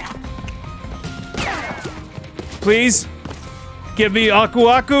 Please? Give me Aku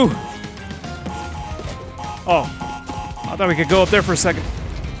Aku! Oh. I thought we could go up there for a second.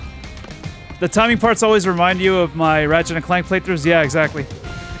 The timing parts always remind you of my Ratchet and Clank playthroughs. Yeah, exactly.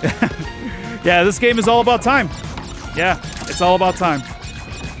 Yeah, this game is all about time. Yeah, it's all about time.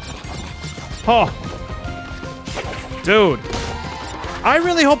 Oh. Dude. I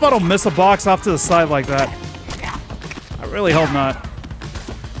really hope I don't miss a box off to the side like that. I really hope not.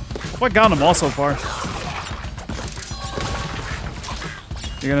 Well, I got them all so far.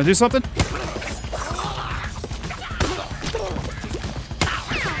 You gonna do something?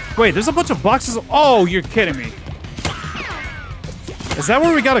 Wait, there's a bunch of boxes. Oh, you're kidding me. Is that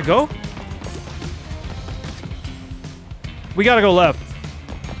where we gotta go? We gotta go left.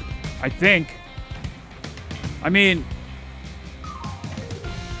 I think. I mean...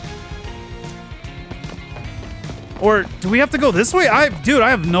 Or do we have to go this way? Dude, I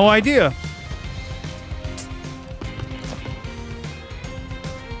have no idea.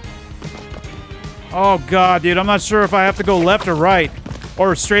 Oh god, dude, I'm not sure if I have to go left or right.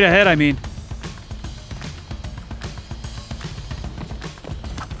 Or straight ahead, I mean.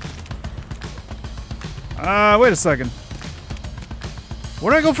 Wait a second.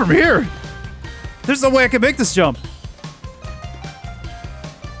 Where do I go from here? There's no way I can make this jump.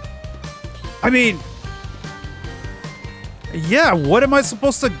 I mean... Yeah, what am I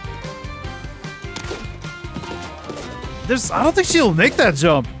supposed to... I don't think she'll make that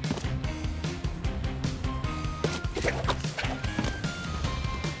jump.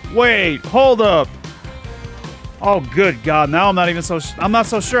 Wait, hold up. Oh, good God. Now I'm not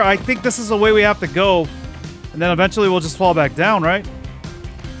so sure. I think this is the way we have to go. And then eventually we'll just fall back down, right?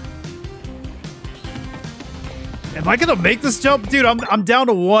 Am I gonna make this jump? Dude, I'm down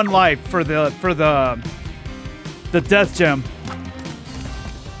to 1 life for the death gem.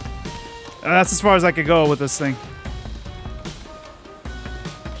 That's as far as I could go with this thing.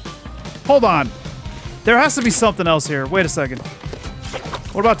 Hold on. There has to be something else here. Wait a second.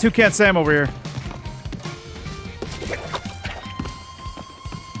 What about Toucan Sam over here?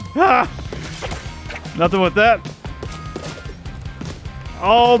 Ah! Nothing with that.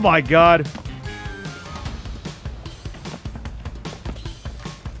 Oh my god.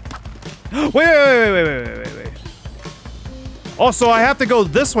 Wait. Oh, so I have to go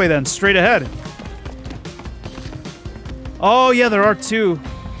this way then, straight ahead. Oh yeah, there are 2.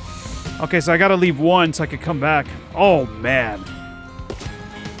 Okay, so I gotta leave 1 so I could come back. Oh man.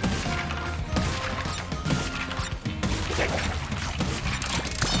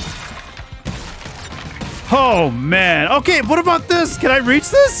 Oh, man. Okay, what about this? Can I reach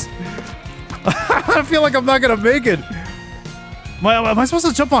this? I feel like I'm not gonna make it. Am I supposed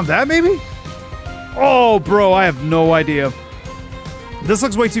to jump on that, maybe? Oh, bro, I have no idea. This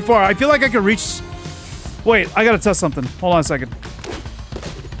looks way too far. I feel like I could reach... Wait, I gotta test something. Hold on a second.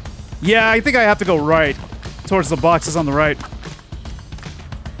 Yeah, I think I have to go right. Towards the boxes on the right.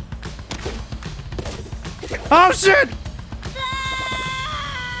 Oh, shit!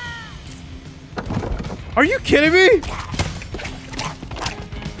 Are you kidding me?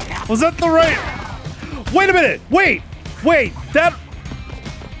 Was that the right... Wait a minute! Wait! Wait! That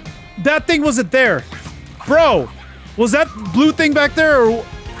thing wasn't there. Bro! Was that blue thing back there or...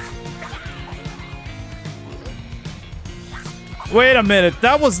 Wait a minute.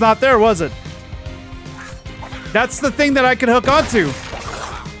 That was not there, was it? That's the thing that I could hook onto.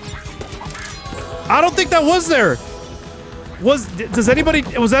 I don't think that was there. Does anybody...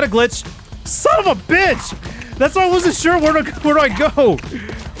 Was that a glitch? Son of a bitch! That's why I wasn't sure where do I go.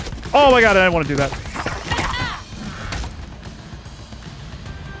 Oh my god, I didn't want to do that.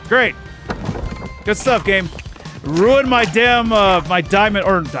 Great. Good stuff, game. Ruined my damn, my gem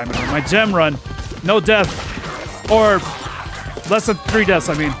run. No death. Or less than 3 deaths,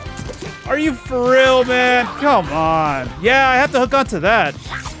 I mean. Are you for real, man? Come on. Yeah, I have to hook onto that.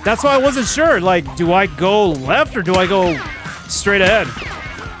 That's why I wasn't sure. Like, do I go left or do I go straight ahead?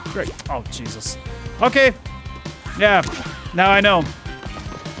 Great. Oh, Jesus. Okay. Yeah. Now I know.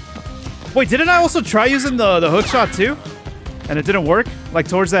 Wait, didn't I also try using the hook shot too? And it didn't work? Like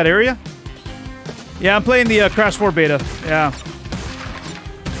towards that area? Yeah, I'm playing the Crash 4 beta. Yeah.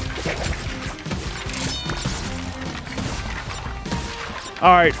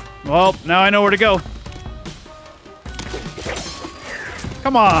 Alright. Well, now I know where to go.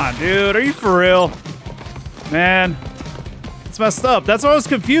 Come on, dude. Are you for real? Man. It's messed up. That's why I was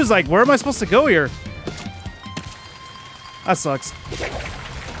confused. Like, where am I supposed to go here? That sucks.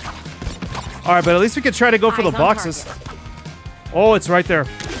 Alright, but at least we could try to go for the boxes. Oh, it's right there.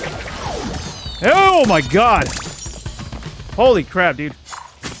 Oh my god! Holy crap, dude.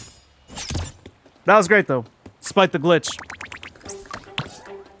 That was great, though. Despite the glitch.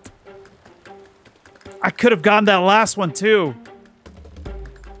 I could have gotten that last one, too.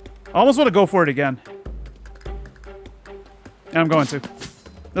 I almost want to go for it again. And I'm going to.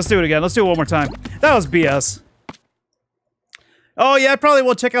 Let's do it again. Let's do it one more time. That was BS. Oh, yeah, I probably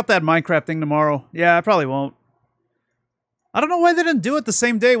will check out that Minecraft thing tomorrow. Yeah, I probably won't. I don't know why they didn't do it the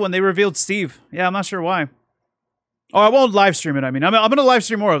same day when they revealed Steve. Yeah, I'm not sure why. Oh, I won't live stream it, I mean. I'm going to live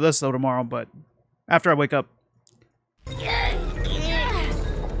stream more of this, though, tomorrow, but after I wake up.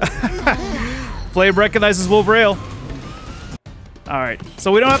 Flame recognizes Wolverale. Alright,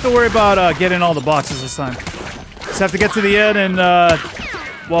 so we don't have to worry about getting all the boxes this time. Just have to get to the end and,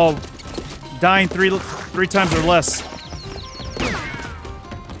 well, dying three times or less.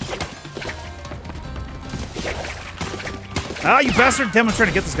 Ah, you bastard! Damn, I'm trying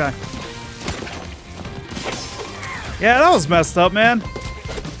to get this guy. Yeah, that was messed up, man.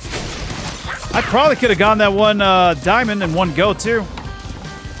 I probably could have gotten that one diamond in one go, too.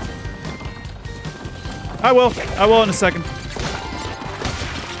 I will in a second.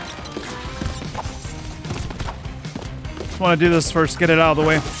 Just want to do this first, get it out of the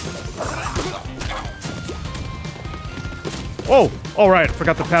way. Oh, alright,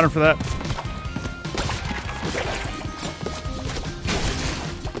 forgot the pattern for that.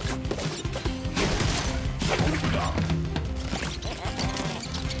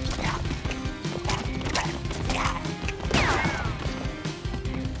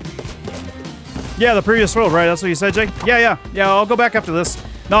 Yeah, the previous world, right? That's what you said, Jake? Yeah, I'll go back after this.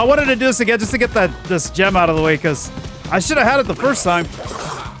 No, I wanted to do this again just to get this gem out of the way, because I should have had it the first time.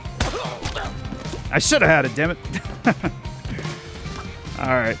 I should have had it, damn it.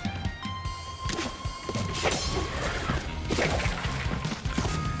 Alright.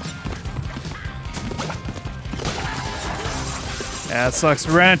 Yeah, it sucks.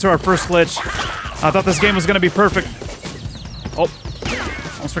 We ran into our first glitch. I thought this game was going to be perfect. Oh,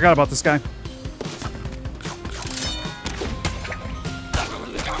 almost forgot about this guy.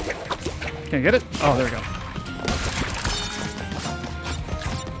 Can I get it? Oh, there we go.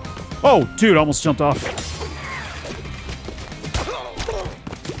 Oh, dude, almost jumped off.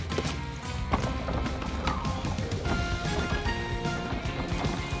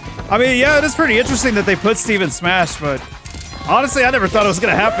 I mean, yeah, it is pretty interesting that they put Steve in Smash, but honestly, I never thought it was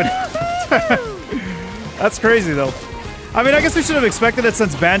going to happen. That's crazy, though. I mean, I guess we should have expected it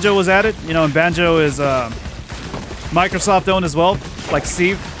since Banjo was at it. You know, and Banjo is Microsoft-owned as well, like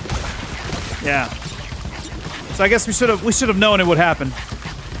Steve. Yeah. So I guess we should have known it would happen.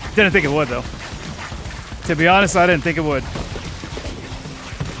 Didn't think it would, though. To be honest, I didn't think it would.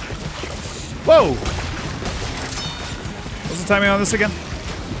 Whoa! What's the timing on this again?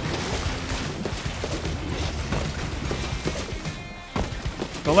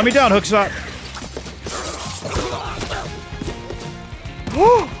 Don't let me down, hookshot.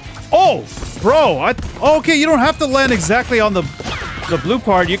 Oh, bro. Okay, you don't have to land exactly on the blue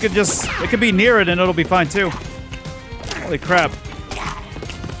part. You could just, it could be near it and it'll be fine too. Holy crap.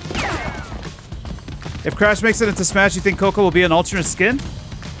 If Crash makes it into Smash, you think Coco will be an alternate skin?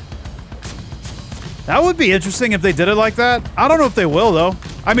 That would be interesting if they did it like that. I don't know if they will, though.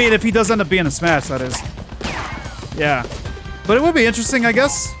 I mean, if he does end up being a Smash, that is. Yeah. But it would be interesting, I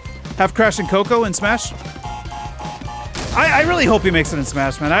guess. Have Crash and Coco in Smash. I really hope he makes it in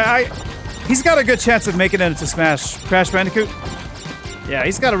Smash, man. He's got a good chance of making it into Smash. Crash Bandicoot? Yeah,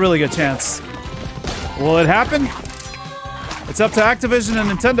 he's got a really good chance. Will it happen? It's up to Activision and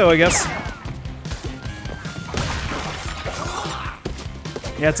Nintendo, I guess.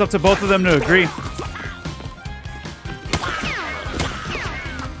 Yeah, it's up to both of them to agree.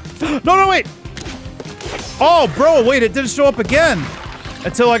 No, wait! Oh, bro, wait, it didn't show up again!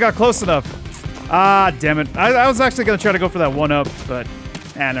 Until I got close enough. Ah, damn it. I was actually gonna try to go for that 1-up, but...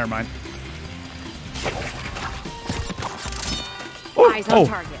 never mind. Eyes on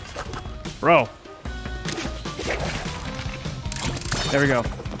target. Bro. There we go.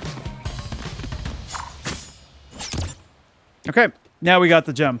 Okay, now we got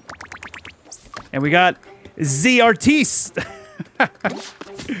the gem. And we got the artiste.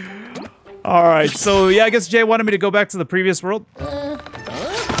 Alright, so yeah, I guess Jay wanted me to go back to the previous world.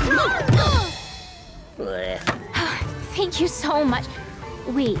 Thank you so much.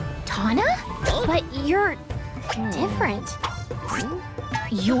 Wait, Tana? But you're different.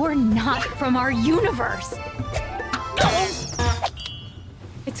 You're not from our universe.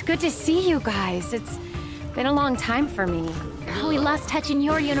 It's good to see you guys. It's been a long time for me. We lost touch in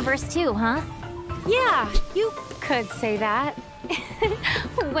your universe too, huh? Yeah, you could say that.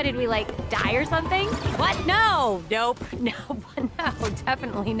 What did we, like, die or something? What? No! Nope. No,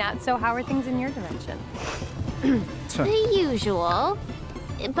 definitely not. So how are things in your dimension? The usual.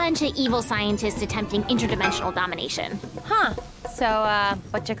 A bunch of evil scientists attempting interdimensional domination. Huh. So,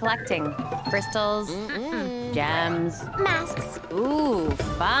 what you collecting? Crystals? Gems? Masks. Ooh,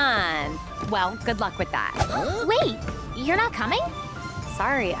 fun. Well, good luck with that. Wait, you're not coming?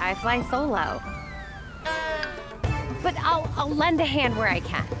 Sorry, I fly solo. But I'll lend a hand where I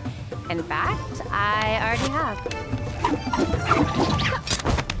can. In fact, I already have.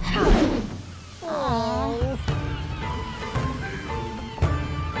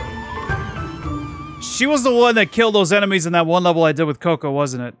 She was the one that killed those enemies in that one level I did with Coco,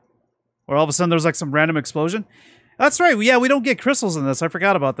 wasn't it? Where all of a sudden there's like some random explosion. That's right. Yeah, we don't get crystals in this. I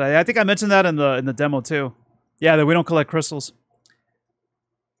forgot about that. I think I mentioned that in the demo too. Yeah, that we don't collect crystals.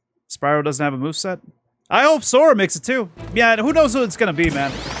 Spyro doesn't have a moveset. I hope Sora makes it too. Yeah, who knows who it's gonna be,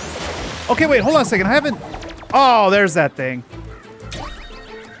 man. Okay, wait, hold on a second. I haven't... Oh, there's that thing.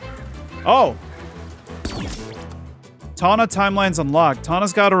 Oh. Tana timelines unlocked.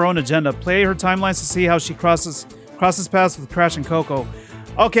 Tana's got her own agenda. Play her timelines to see how she crosses paths with Crash and Coco.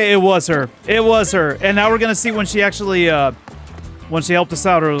 Okay, it was her. It was her. And now we're gonna see when she actually, when she helped us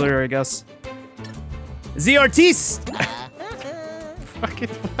out earlier, I guess. The artiste! Fucking...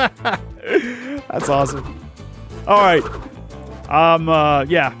 That's awesome. Alright.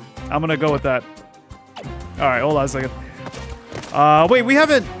 Yeah. I'm gonna go with that. Alright, hold on a second. Wait, we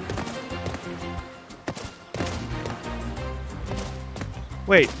haven't...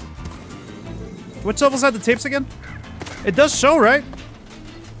 Wait. Which levels had the tapes again? It does show, right?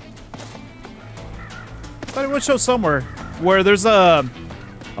 But it would show somewhere. Where there's a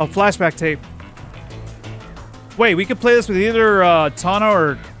flashback tape. Wait, we could play this with either Tana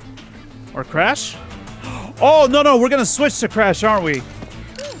or Crash? Oh, no, we're gonna switch to Crash, aren't we?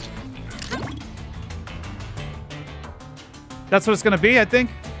 That's what it's gonna be, I think.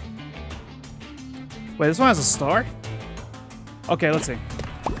 Wait, this one has a star? Okay, let's see.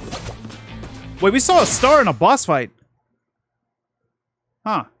 Wait, we saw a star in a boss fight.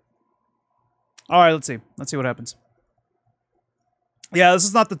 Huh. Alright, let's see. Let's see what happens. Yeah, this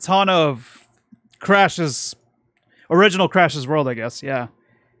is not the Tana of Crash's... Original Crash's world, I guess. Yeah.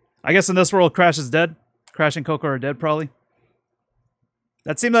 I guess in this world, Crash is dead. Crash and Coco are dead, probably.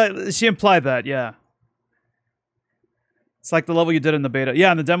 That seemed like... She implied that, yeah. It's like the level you did in the beta.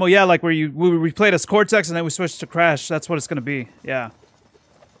 Yeah, in the demo, yeah, like where we played as Cortex and then we switched to Crash. That's what it's gonna be. Yeah.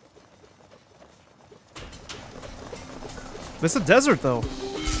 It's a desert, though.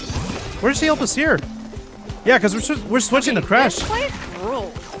 Where did she help us here? Yeah, because we're switching to Crash.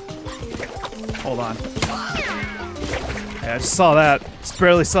 Hold on. Yeah, I just saw that. Just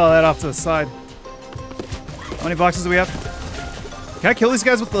barely saw that off to the side. How many boxes do we have? Can I kill these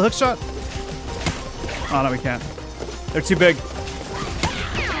guys with the hook shot? Oh, no, we can't. They're too big.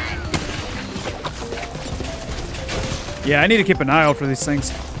 Yeah, I need to keep an eye out for these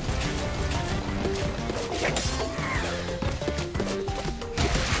things.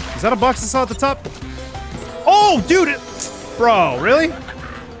 Is that a box I saw at the top? Oh, dude! Bro, really?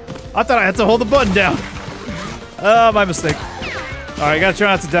 I thought I had to hold the button down. Oh, my mistake. Alright, gotta try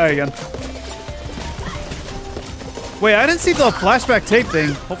not to die again. Wait, I didn't see the flashback tape thing.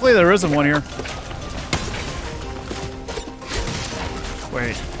 Hopefully there isn't one here.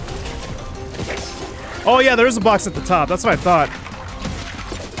 Wait. Oh yeah, there is a box at the top. That's what I thought.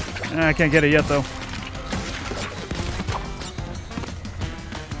 I can't get it yet, though.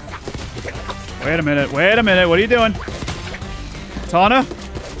 Wait a minute. Wait a minute. What are you doing? Tana?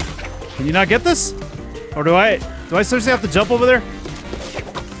 Can you not get this? Or do I seriously have to jump over there?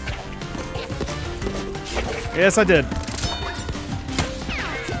 Yes, I did.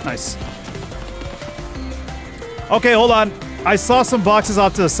 Nice. Okay, hold on. I saw some boxes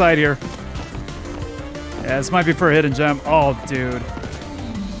off to the side here. Yeah, this might be for a hidden gem. Oh, dude.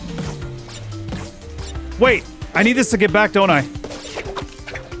 Wait, I need this to get back, don't I?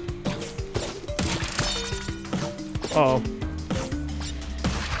 Uh-oh.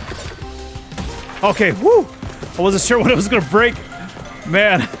 Okay, woo! I wasn't sure when it was gonna break.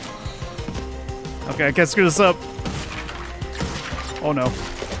 Man. Okay, I can't screw this up. Oh no.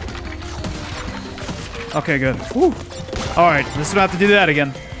 Okay, good. Woo! Alright, this would have to do that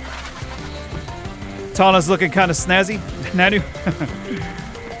again. Tana's looking kind of snazzy. Nanu.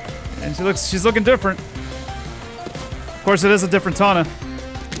 And she's looking different. Of course, it is a different Tana.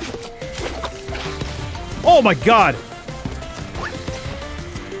 Oh my god!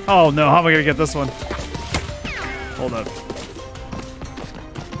 Oh no, how am I gonna get this one? Hold up.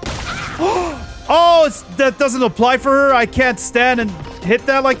 Oh, that doesn't apply for her? I can't stand and hit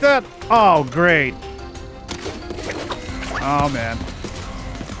that like that? Oh, great. Oh, man.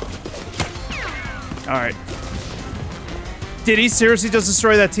 Alright. Did he seriously just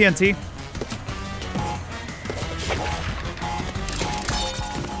destroy that TNT?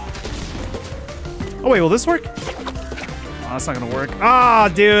 Oh, wait, will this work? Oh, that's not gonna work. Ah,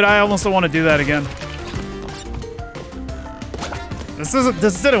 dude, I almost don't want to do that again.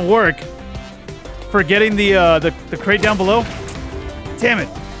 This didn't work. For getting the crate down below. Damn it.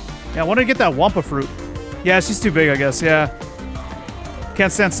 Yeah, I wanted to get that Wumpa fruit. Yeah, she's too big, I guess. Yeah.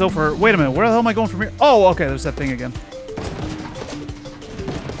 Can't stand still for her. Wait a minute. Where the hell am I going from here? Oh, okay. There's that thing again.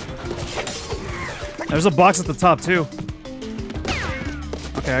 There's a box at the top, too.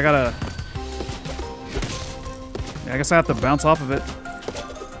 Okay, I gotta... Yeah, I guess I have to bounce off of it.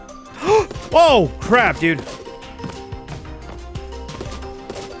 Oh, crap, dude.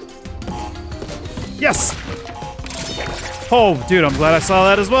 Yes! Oh, dude, I'm glad I saw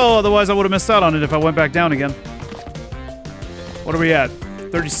that as well. Otherwise, I would have missed out on it if I went back down again. What are we at?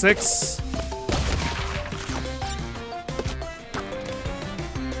 36?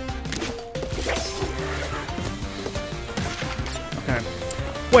 Okay.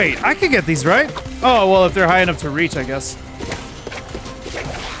 Wait, I can get these, right? Oh, well, if they're high enough to reach, I guess.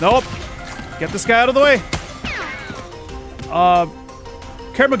 Nope. Get this guy out of the way.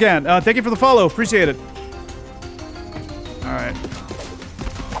 Kermagan, thank you for the follow. Appreciate it. Alright.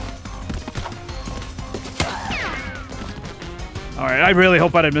 Alright, I really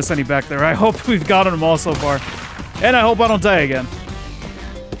hope I didn't miss any back there. I hope we've gotten them all so far. And I hope I don't die again.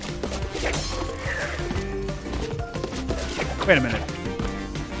 Wait a minute.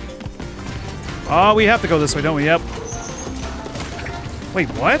 Oh, we have to go this way, don't we? Yep. Wait,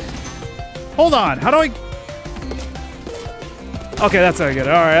 what? Hold on. How do I... Okay, that's how I get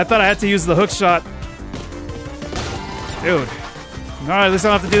it. Alright, I thought I had to use the hook shot. Dude. Alright, at least I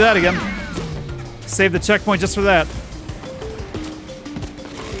don't have to do that again. Save the checkpoint just for that.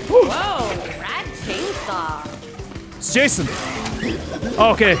 Whew. Whoa, rat chainsaw. It's Jason.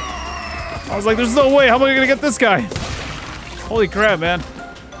 Oh, okay. I was like, there's no way. How am I gonna get this guy? Holy crap, man.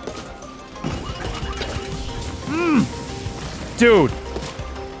 Dude.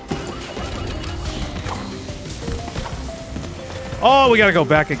 Oh, we gotta go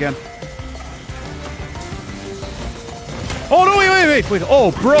back again. Oh, no, wait.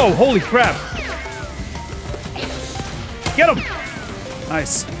 Oh, bro, holy crap. Get him.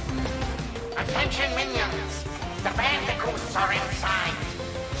 Nice. Attention, minions. The Bandicoots are inside.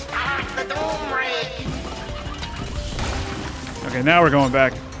 Start the Doom Rig. Okay, now we're going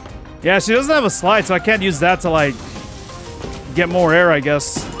back. Yeah, she doesn't have a slide, so I can't use that to, like, get more air, I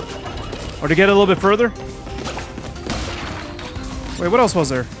guess. Or to get a little bit further. Wait, what else was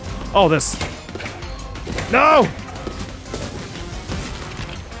there? Oh, this. No!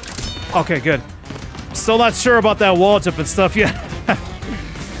 Okay, good. Still not sure about that wall jump and stuff yet.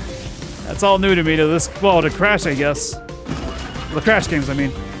 That's all new to me to this, well, to Crash, I guess. The Crash games, I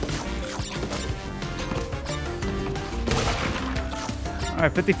mean. All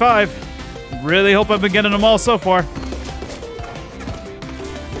right, 55. Really hope I've been getting them all so far.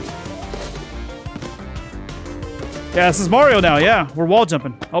 Yeah, this is Mario now. Yeah, we're wall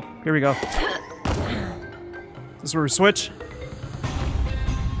jumping. Oh, here we go. This is where we switch.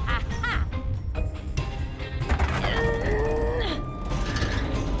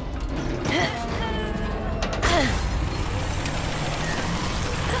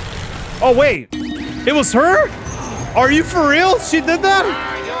 Oh, wait. It was her? Are you for real? She did that?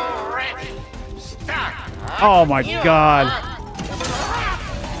 Are you ready? Start. Oh, my God.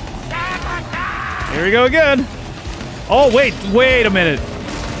 Here we go again. Oh, wait a minute.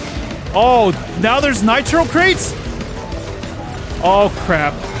 Oh, now there's nitro crates? Oh,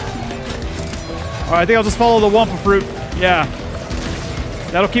 crap. All right, I think I'll just follow the Wumpa fruit. Yeah.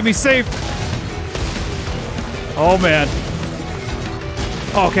 That'll keep me safe. Oh, man.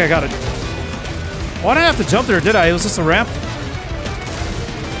 Oh, okay, I got it. Why did I have to jump there, did I? It was just a ramp.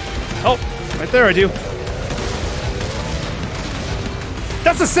 Oh, right there I do.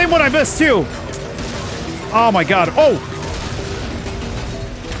 That's the same one I missed, too. Oh, my God. Oh!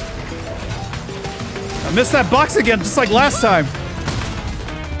 I missed that box again, just like last time.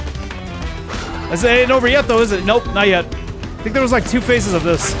 It ain't over yet, though, is it? Nope, not yet. I think there was like 2 phases of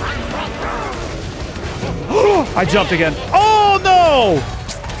this. I jumped again. Oh, no!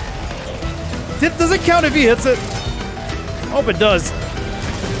 Does it count if he hits it? Hope it does.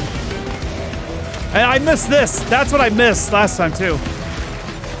 And I missed this. That's what I missed last time, too.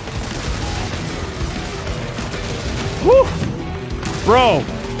 Woo! Bro.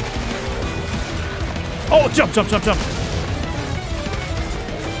 Oh, jump, jump, jump, jump.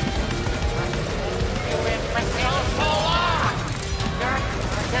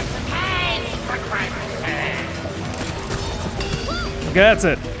 Okay, that's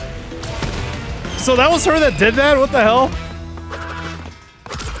it. So that was her that did that? What the hell?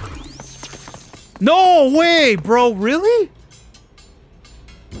 No way, bro. Really?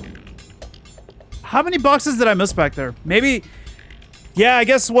 How many boxes did I miss back there? Maybe... Yeah, I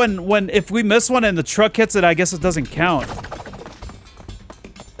guess if we miss one and the truck hits it, I guess it doesn't count.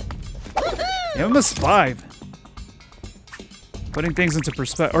 Yeah, we missed 5. Putting things into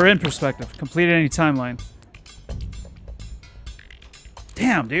perspective. Completed any timeline.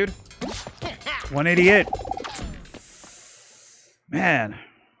 Damn, dude. 188. Man.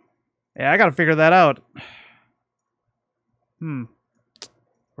 Yeah, I gotta figure that out.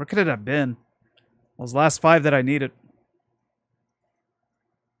 Where could it have been? Those last 5 that I needed.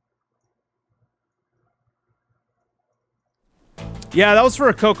 Yeah, that was for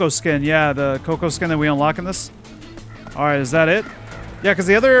a Coco skin. Yeah, the Coco skin that we unlock in this. Alright, is that it? Yeah, because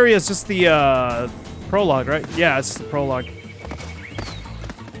the other area is just the prologue, right? Yeah, it's the prologue.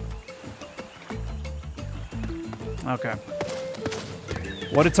 Okay.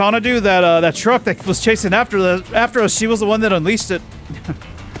 What did Tana do? That truck that was chasing after us, she was the one that unleashed it.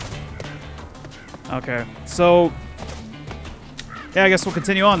 Okay, so... Yeah, I guess we'll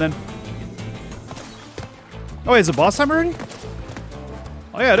continue on then. Oh, wait, is it boss time already?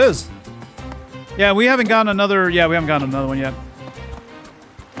 Oh, yeah, it is. Yeah, we haven't gotten another... Yeah, we haven't gotten another one yet.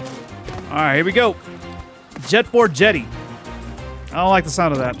 Alright, here we go. Jetboard Jetty. I don't like the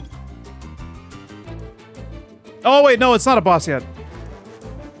sound of that. Oh, wait, no, it's not a boss yet.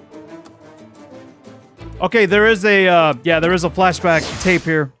 Okay, there is a... yeah, there is a flashback tape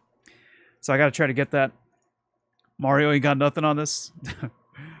here. So I gotta try to get that. Mario ain't got nothing on this.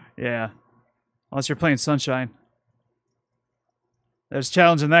 Yeah. Unless you're playing Sunshine. There's a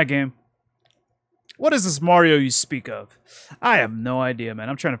challenge in that game. What is this Mario you speak of? I have no idea, man.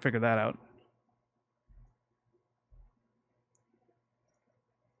 I'm trying to figure that out.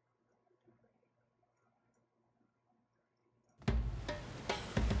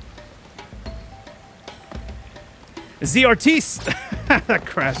 The artiste! That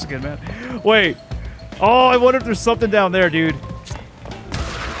crashed again, man. Wait. Oh, I wonder if there's something down there, dude.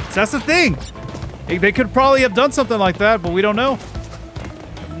 So that's the thing. They could probably have done something like that, but we don't know.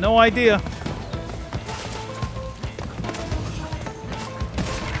 No idea.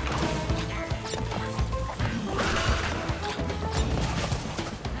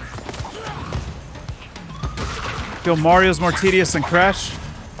 Feel Mario's more tedious than Crash?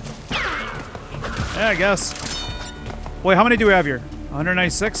 Yeah, I guess. Wait, how many do we have here?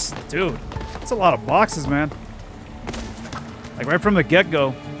 196? Dude, that's a lot of boxes, man. Like right from the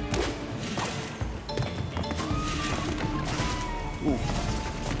get-go. Ooh.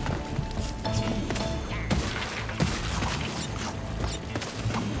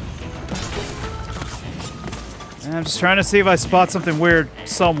 I'm just trying to see if I spot something weird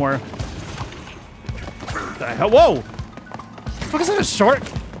somewhere. What the hell? Whoa! The fuck is that, a shark?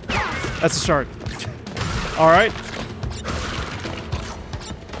 That's a shark. Alright.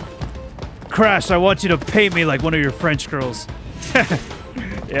 Crash, I want you to paint me like one of your French girls.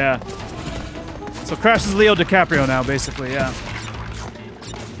 Yeah. So Crash is Leo DiCaprio now, basically, yeah.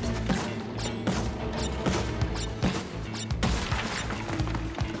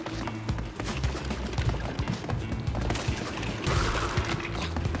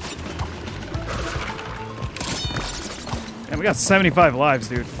 And we got 75 lives,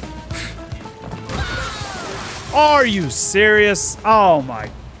 dude. Are you serious? Oh my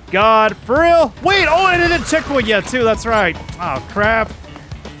god. For real? Wait, oh, I didn't checkpoint yet, too. That's right. Oh, crap.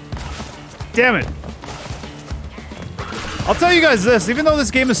 Damn it. I'll tell you guys this. Even though this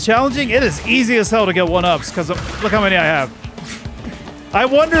game is challenging, it is easy as hell to get 1-ups, because look how many I have. I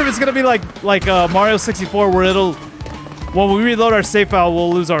wonder if it's going to be like Mario 64, where it'll... When we reload our save file,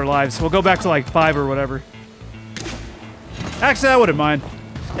 we'll lose our lives. We'll go back to like 5 or whatever. Actually, I wouldn't mind.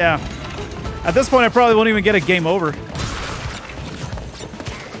 Yeah. At this point, I probably won't even get a game over.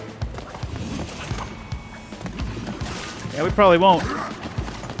 Yeah, we probably won't.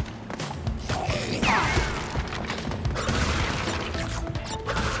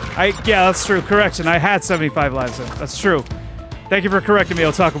 Yeah, that's true. Correction, I had 75 lives then. That's true. Thank you for correcting me,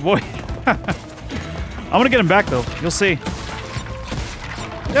 Otaku Boy. I'm gonna get him back, though. You'll see.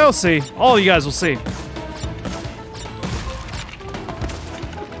 You'll see. All you guys will see.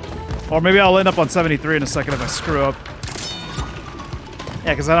 Or maybe I'll end up on 73 in a second if I screw up.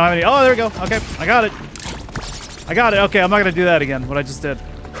 Yeah, because I don't have any... Oh, there we go. Okay, I got it. I got it. Okay, I'm not going to do that again, what I just did.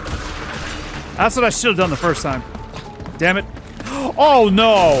 That's what I should have done the first time. Damn it. Oh,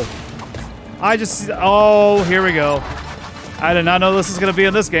 no. I just... Oh, here we go. I did not know this was going to be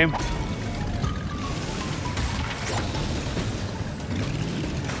in this game.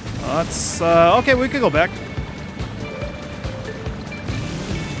 Let's... Okay, we could go back.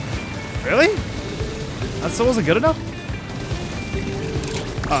 Really? That still wasn't good enough?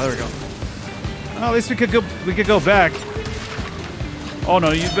 Oh, there we go. Well, at least we could go back. Oh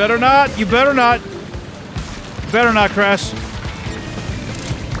no, you better not! You better not! You better not, Crash.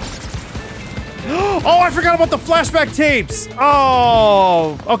 Oh, I forgot about the flashback tapes!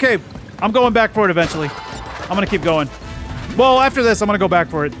 Oh, okay. I'm going back for it eventually. I'm gonna keep going. Well, after this, I'm gonna go back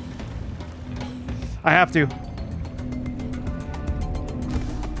for it. I have to.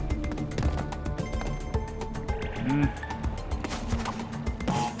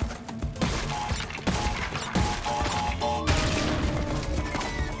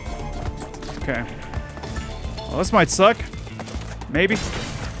 Okay. Well, this might suck. Maybe.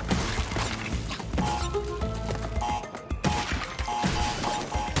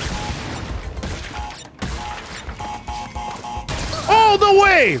 Oh, no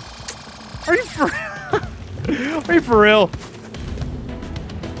way! Are you for... Are you for real?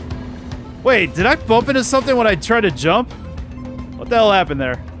 Wait, did I bump into something when I tried to jump? What the hell happened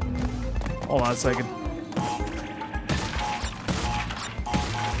there? Hold on a second.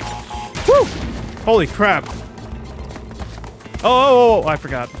 Woo! Holy crap. Oh, I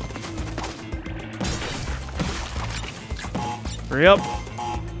forgot. Hurry up.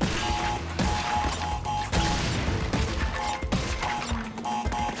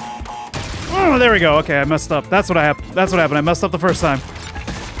 Oh, there we go. Okay, I messed up. That's what happened. I messed up the first time.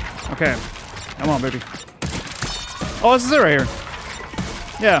 Okay. Come on, baby. Oh, this is it right here.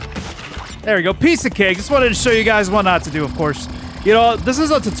 Yeah. There we go. Piece of cake. Just wanted to show you guys what not to do, of course. You know, this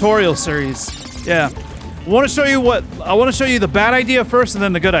is a tutorial series. Yeah. I want to show you the bad idea first and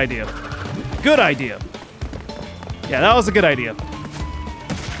then the good idea. Good idea. Yeah, that was a good idea.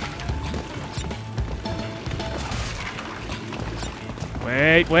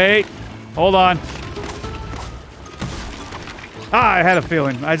 Wait. Hold on. Ah, I had a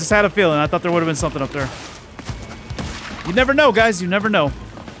feeling. I just had a feeling. I thought there would have been something up there. You never know, guys. You never know.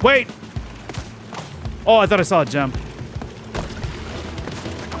 Wait. Oh, I thought I saw a gem.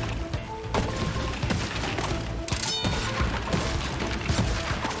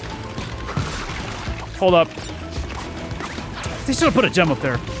 Hold up. They should have put a gem up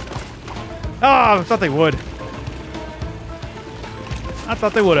there. Ah, I thought they would. I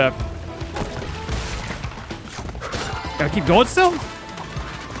thought they would have. Gotta keep going still?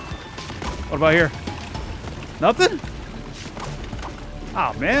 What about here? Nothing?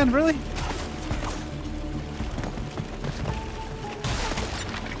 Oh man, really?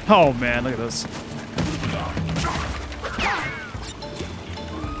 Oh man, look at this.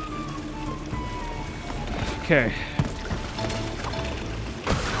 Okay.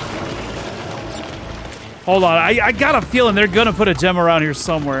 Hold on. I got a feeling they're gonna put a gem around here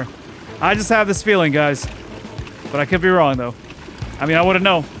somewhere. I just have this feeling, guys. But I could be wrong, though. I mean, I wouldn't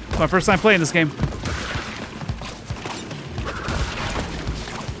know. It's my first time playing this game.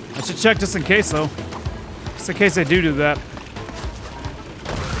 I should check just in case, though. Just in case they do that.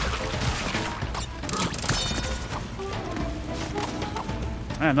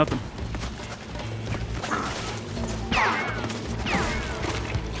 Ah, nothing.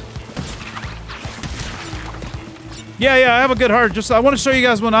 Yeah, I have a good heart. Just I want to show you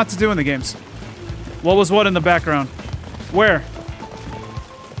guys what not to do in the games. What was what in the background? Where?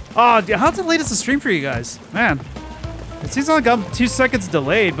 Oh, how delayed is the stream for you guys? Man, it seems like I'm 2 seconds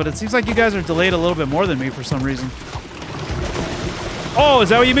delayed, but it seems like you guys are delayed a little bit more than me for some reason. Oh, is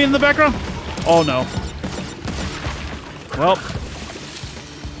that what you mean in the background? Oh, no. Well.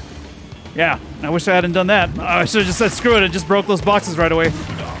 Yeah, I wish I hadn't done that. I should have just said screw it and just broke those boxes right away.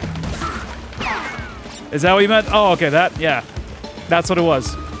 Is that what you meant? Oh, okay, that, yeah. That's what it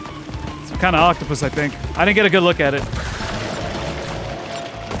was. Some kind of octopus, I think. I didn't get a good look at it.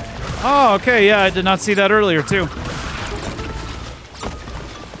 Oh, okay, yeah, I did not see that earlier, too.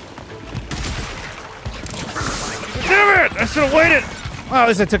 Damn it! I should have waited! Well, at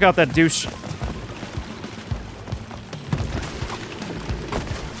least I took out that douche.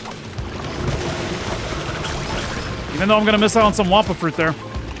 Even though I'm gonna miss out on some Wumpa fruit there.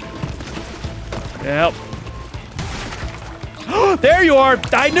 Yep. There you are!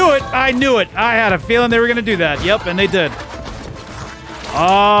 I knew it! I knew it! I had a feeling they were gonna do that. Yep, and they did.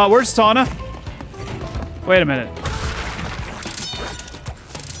 Where's Tana? Wait a minute.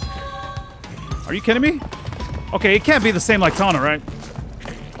 Are you kidding me? Okay, it can't be the same like Tana, right?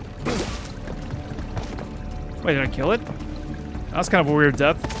 Wait, did I kill it? That's kind of a weird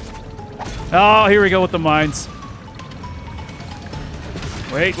death. Oh, here we go with the mines.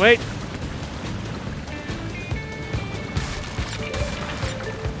 Wait.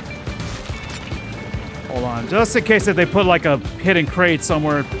 Hold on, just in case that they put like a hidden crate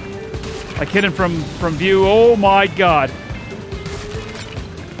somewhere. Like hidden from view. Oh my god.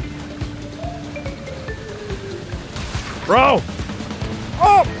 Bro!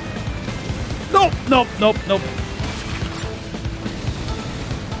 Oh! Nope.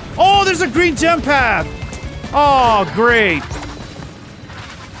 Oh, there's a green gem path! Oh, great.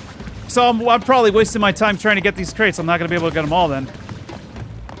 So I'm probably wasting my time trying to get these crates. I'm not going to be able to get them all then.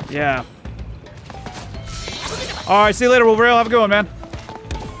 Yeah. Alright, see you later, Wolverine. Have a good one, man.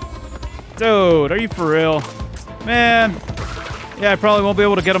 Dude, are you for real? Man. Yeah, I probably won't be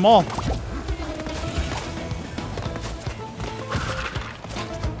able to get them all.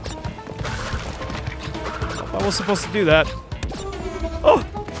 I was supposed to do that. Oh!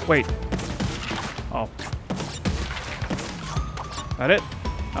 Wait. Oh. That it?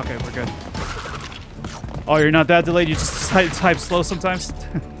 Okay, we're good. Oh, you're not that delayed? You just type slow sometimes?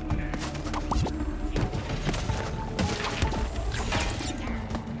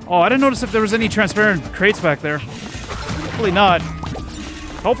 Oh, I didn't notice if there was any transparent crates back there. Hopefully not.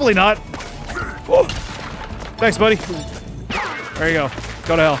 Hopefully not. Oh. Thanks, buddy. There you go.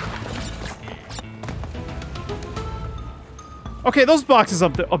 Go to hell. Okay, those boxes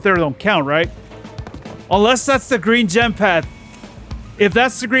up there don't count, right? Unless that's the green gem path. If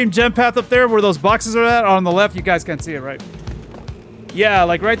that's the green gem path up there where those boxes are at, on the left, you guys can't see it, right? Yeah,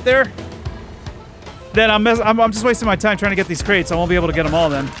 like right there. Then I'm just wasting my time trying to get these crates. I won't be able to get them all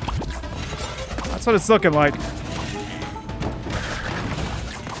then. That's what it's looking like.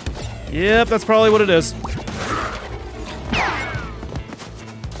 Yep, that's probably what it is.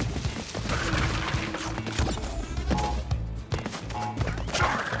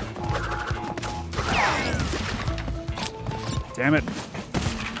 Damn it.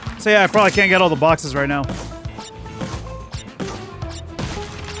 So yeah, I probably can't get all the boxes right now.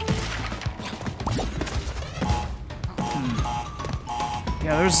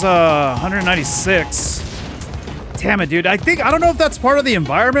 Yeah, there's 196. Damn it, dude. I don't know if that's part of the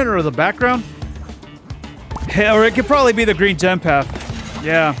environment or the background. Yeah, or it could probably be the green gem path.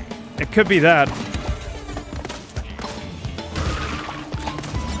 Yeah, it could be that.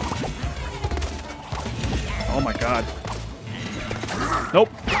 Oh my god. Nope.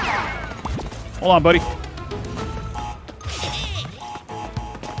 Hold on, buddy.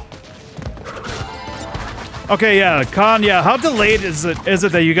 Okay, yeah, Con, yeah, how delayed is it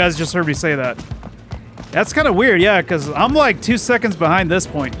that you guys just heard me say that? That's kind of weird, yeah, because I'm like 2 seconds behind this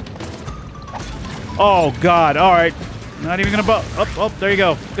point. Oh, God, all right. Not even gonna oh, there you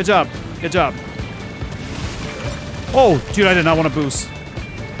go. Good job, good job. Oh, dude, I did not want to boost.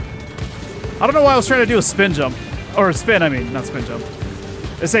 I don't know why I was trying to do a spin jump. Or a spin, I mean, not spin jump.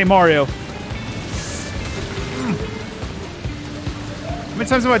 This ain't Mario. many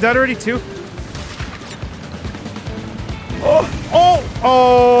times have I died already? 2?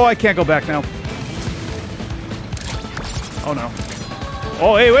 Oh, I can't go back now. Oh, no.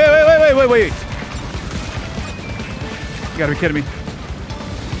 Oh, hey, wait. You gotta be kidding me.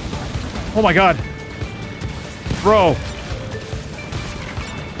 Oh, my God. Bro.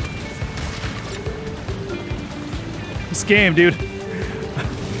 This game, dude.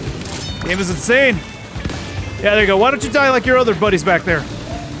 Game is insane. Yeah, there you go. Why don't you die like your other buddies back there?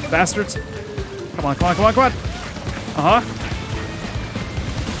 Bastards. Come on. Uh-huh.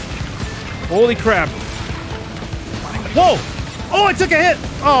 Holy crap. Whoa! Oh, I took a hit!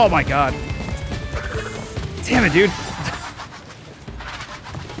 Oh my God. Damn it, dude.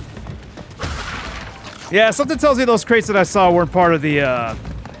 Yeah, something tells me those crates that I saw weren't part of the, yeah,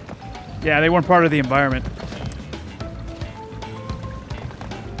 they weren't part of the environment.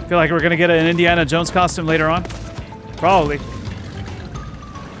 Feel like we're gonna get an Indiana Jones costume later on? Probably.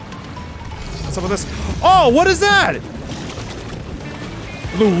 What's up with this? Oh, what is that?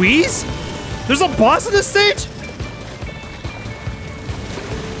 Louise? There's a boss in this stage?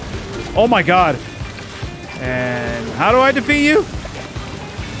 Oh my God. And how do I defeat you?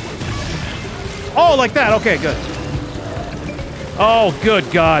 Oh, like that. Okay, good. Oh, good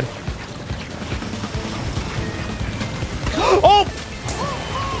God. Oh!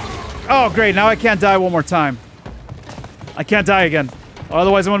 Oh, great. Now I can't die one more time. I can't die again.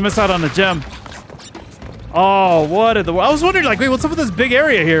 Otherwise, I'm gonna miss out on the gem. Oh, what in the world? I was wondering, like, wait, what's up with this big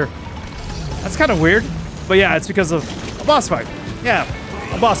area here? That's kind of weird. But yeah, it's because of a boss fight. Yeah,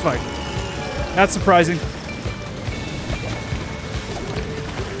 a boss fight. That's surprising.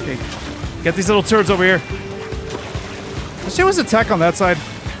 Okay, get these little turds over here. Let's see what's attack on that side.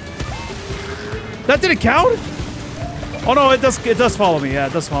 That didn't count? Oh no, it does follow me. Yeah,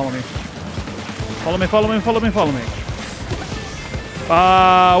 it does follow me. Follow me. Wait a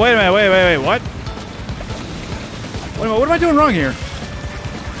minute, wait, what? Wait a minute, what am I doing wrong here?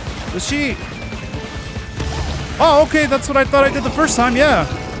 Does she... Oh, okay, that's what I thought I did the first time, yeah.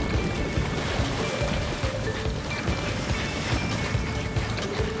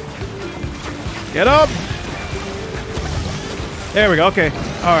 Get up! There we go, okay.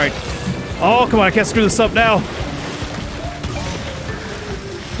 Alright. Oh, come on, I can't screw this up now.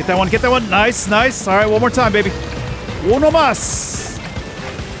 Get that one. Nice. Alright, one more time, baby. Uno más.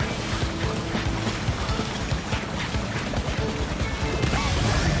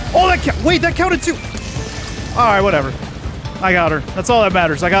 Oh, that counted too. Alright, whatever. I got her. That's all that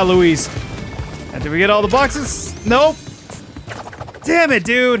matters. I got Louise. And did we get all the boxes? Nope. Damn it,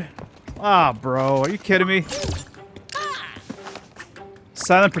 dude. Ah, bro. Are you kidding me?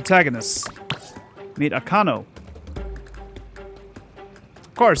 Silent protagonist. Meet Akano.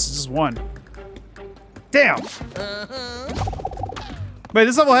 Of course, it's just one. Damn! Wait,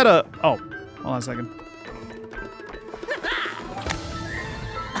 this level had a... Oh, hold on a second.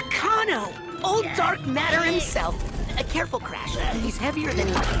 Akano! Old dark matter himself. Careful, Crash. He's heavier than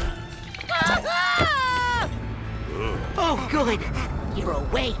you think. Oh, good. You're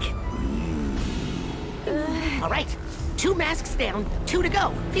awake. All right. 2 masks down, 2 to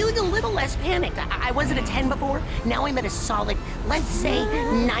go. Feeling a little less panicked. I was at a 10 before. Now I'm at a solid, let's say,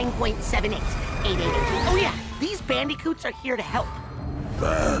 9.78. 888. Oh yeah, these bandicoots are here to help.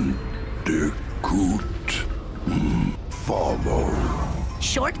 Bandicoot. Follow.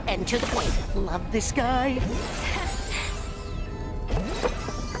 Short and to the point. Love this guy.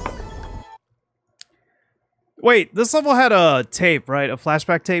 Wait, this level had a tape, right? A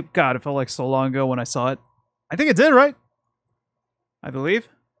flashback tape? God, it felt like so long ago when I saw it. I think it did, right? I believe.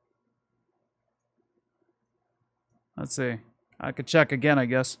 Let's see. I could check again, I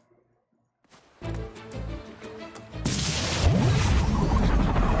guess.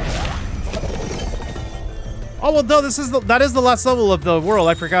 Oh, well, no, that is the last level of the world.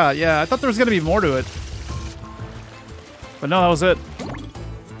 I forgot. Yeah, I thought there was going to be more to it. But no, that was it.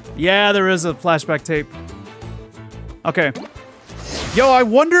 Yeah, there is a flashback tape. Okay. Yo, I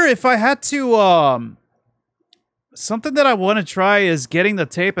wonder if I had to, something that I want to try is getting the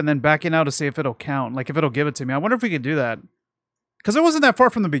tape and then backing out to see if it'll count. Like, if it'll give it to me. I wonder if we could do that. Because it wasn't that far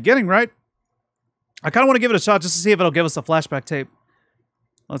from the beginning, right? I kind of want to give it a shot just to see if it'll give us a flashback tape.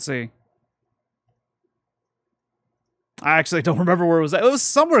 Let's see. I actually don't remember where it was at. It was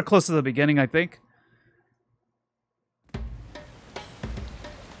somewhere close to the beginning, I think.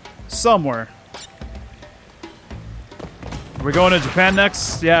 Somewhere. Are we going to Japan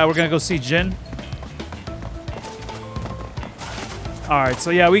next? Yeah, we're going to go see Jin. Alright, so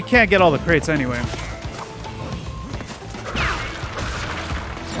yeah, we can't get all the crates anyway.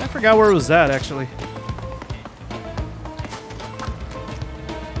 I forgot where it was at, actually.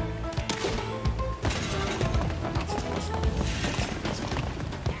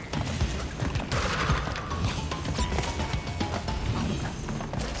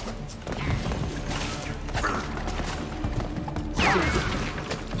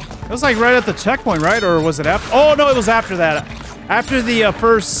 was like right at the checkpoint, right? Or was it after? Oh, no, it was after that. After the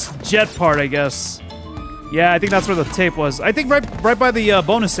first jet part, I guess. Yeah, I think that's where the tape was. I think right by the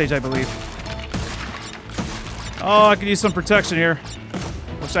bonus stage, I believe. Oh, I could use some protection here.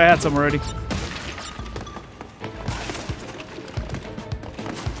 Wish I had some already.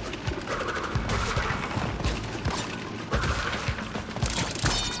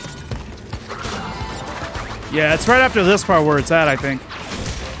 Yeah, it's right after this part where it's at, I think.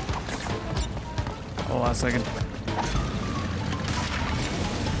 Hold on a second.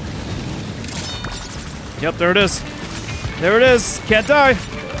 Yep, there it is. There it is. Can't die.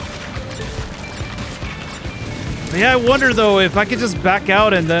 Yeah, I wonder, though, if I could just back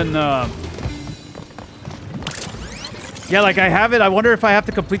out and then... Yeah, like, I have it. I wonder if I have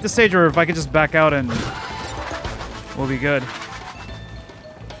to complete the stage or if I could just back out and... we'll be good.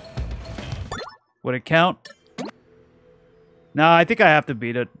 Would it count? Nah, I think I have to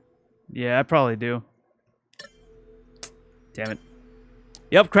beat it. Yeah, I probably do. Damn it.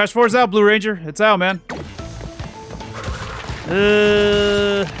 Yep, Crash 4's out, Blue Ranger. It's out, man.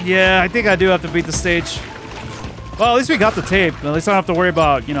 Yeah, I think I do have to beat the stage. Well, at least we got the tape. At least I don't have to worry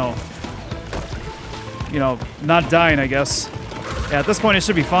about, you know, not dying, I guess. Yeah, at this point it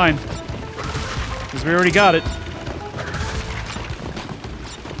should be fine. Because we already got it.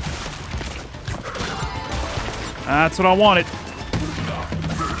 That's what I wanted.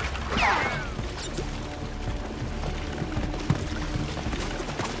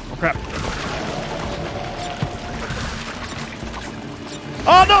 Oh, crap.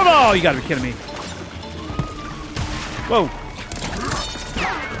 Oh, no, no! You gotta be kidding me. Whoa.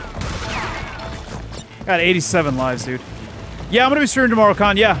 Got 87 lives, dude. Yeah, I'm gonna be streaming tomorrow,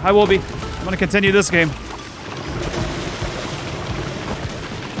 Con. Yeah, I will be. I'm gonna continue this game.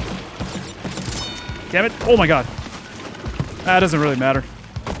 Damn it. Oh my god. That doesn't really matter.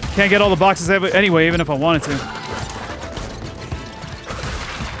 Can't get all the boxes anyway, even if I wanted to.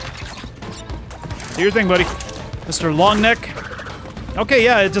 Do your thing, buddy. Mr. Longneck. Okay,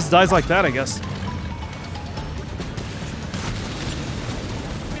 yeah, it just dies like that, I guess.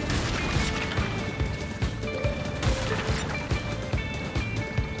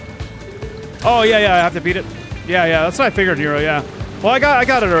 Oh, yeah, I have to beat it. Yeah, that's what I figured, Hero, yeah. Well, I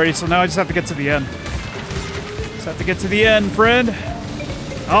got it already, so now I just have to get to the end. Just have to get to the end, friend.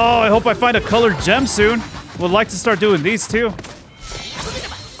 Oh, I hope I find a colored gem soon. Would like to start doing these, too.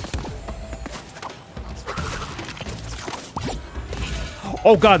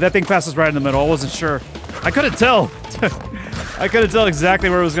 Oh, God, that thing passes right in the middle. I wasn't sure. I couldn't tell. I couldn't tell exactly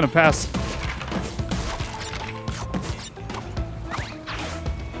where it was going to pass.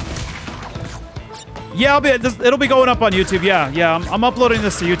 Yeah, it'll be going up on YouTube. Yeah. I'm uploading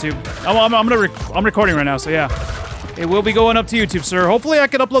this to YouTube. I'm recording right now, so yeah, it will be going up to YouTube, sir. Hopefully, I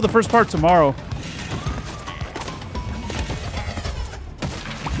can upload the first part tomorrow.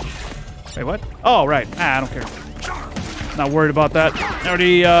 Wait, what? Oh, right. I don't care. Not worried about that. I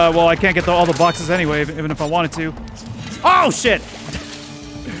already. Well, I can't get all the boxes anyway, even if I wanted to. Oh shit!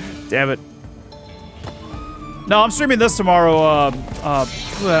 Damn it. No, I'm streaming this tomorrow.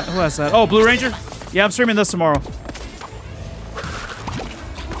 Who has that? Oh, Blue Ranger. Yeah, I'm streaming this tomorrow.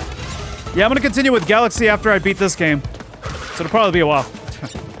 Yeah, I'm gonna continue with Galaxy after I beat this game. So it'll probably be a while.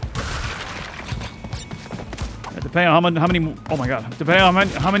 Depending on how many oh my god. Depending on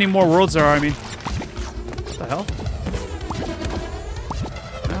how many more worlds there are, I mean. What the hell?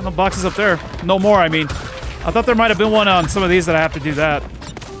 No boxes up there. No more, I mean. I thought there might have been one on some of these that I have to do that.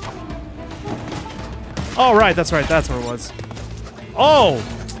 Oh, right, that's right. That's where it was. Oh!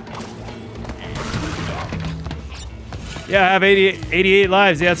 Yeah, I have 88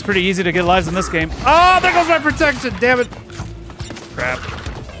 lives. Yeah, it's pretty easy to get lives in this game. Oh, there goes my protection! Damn it! Crap.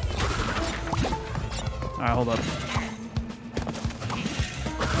 Alright, hold up.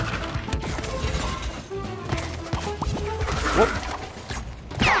 Whoop.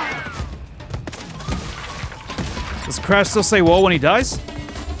 Does Crash still say whoa when he dies?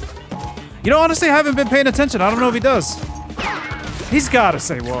 You know, honestly, I haven't been paying attention. I don't know if he does. He's gotta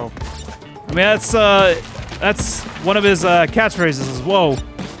say whoa. I mean, that's one of his catchphrases is whoa.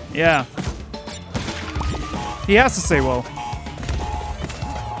 Yeah. He has to say whoa.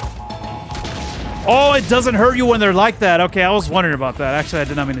 Oh, it doesn't hurt you when they're like that. Okay, I was wondering about that. Actually, I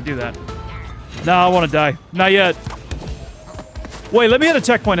did not mean to do that. No, I want to die. Not yet. Wait, let me hit a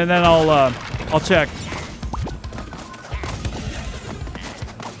checkpoint and then I'll check.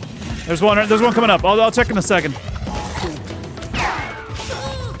 There's one coming up. I'll check in a second.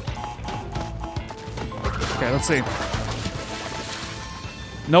 Okay, let's see.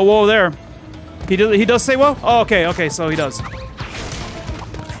 No whoa there. He does say whoa? Oh, okay, so he does.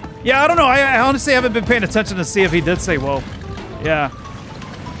 Yeah, I don't know. I honestly haven't been paying attention to see if he did say whoa. Yeah.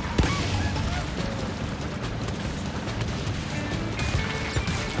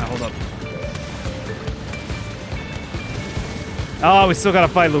 Hold up. Oh, we still gotta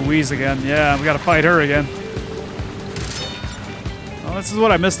fight Louise again. Yeah, we gotta fight her again. Well, this is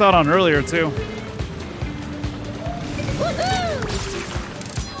what I missed out on earlier, too.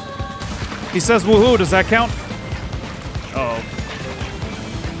 He says woohoo, does that count? Uh-oh.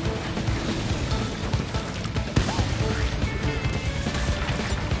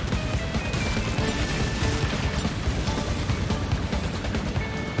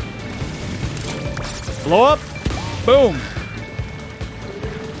 Blow up. Boom.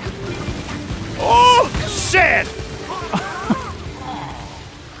 Oh, shit!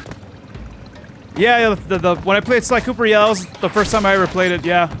 Yeah, when I played Sly Cooper Yells, the first time I ever played it,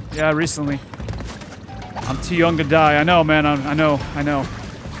 yeah, recently. I'm too young to die. I know, man. I know.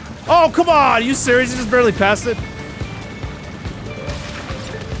 Oh, come on! Are you serious? You just barely passed it?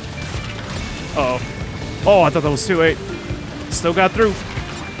 Uh-oh. Oh, I thought that was too late. Still got through.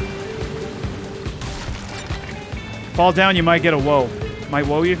 Fall down, you might get a whoa. Might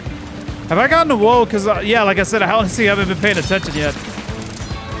whoa you? Have I gotten a whoa? Because, yeah, like I said, I honestly haven't been paying attention yet.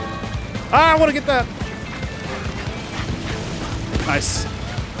 Ah, I want to get that. Nice.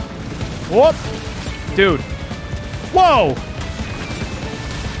 Whoop. Dude. Whoa!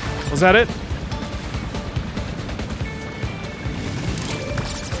 Was that it?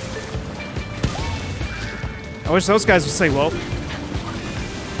 I wish those guys would say whoa.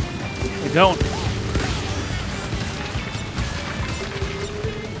 They don't.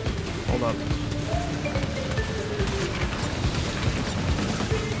 Hold up.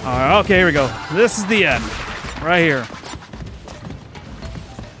 Alright, okay, here we go. This is the end. Right here.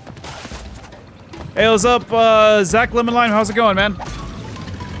 Hey, what's up, Zach Lemon Lime? How's it going, man?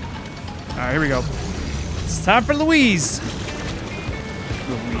 Alright, here we go. It's time for Louise.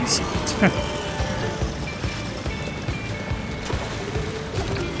 Louise.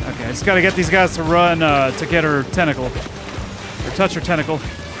 Okay, I just gotta get these guys to run to get her tentacle. Or touch her tentacle.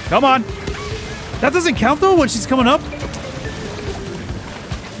 Come on! That doesn't count, though, when she's coming up?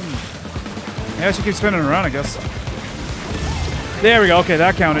 Yeah, I should keep spinning around, I guess. There we go. Okay,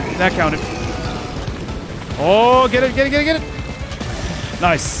 that counted. That counted. Oh, get it, get it, get it, get it.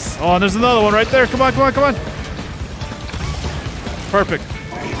 Nice. Oh, and there's another one right there. Come on, come on, come on. Perfect.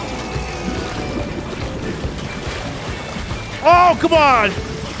 Oh, come on.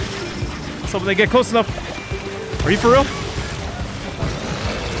 So when they get close enough. Are you for real?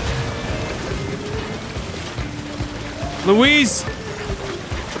 Louise.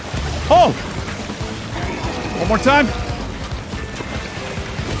 Oh. One more time.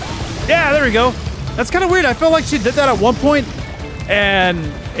 Yeah, there we go. That's kind of weird. I felt like she did that at one point, and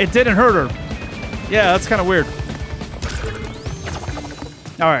it didn't hurt her. Yeah, that's kind of weird.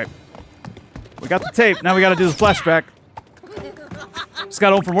 All right. We got the tape. Now we got to do the flashback. Just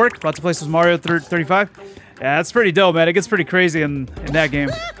got home from work. Brought to places Mario 35. Yeah, that's pretty dope, man. It gets pretty crazy in that game.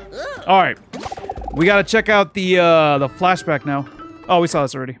 All right. We got to check out the flashback now. Oh, we saw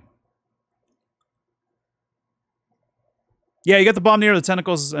this already. Yeah, you get the bomb near the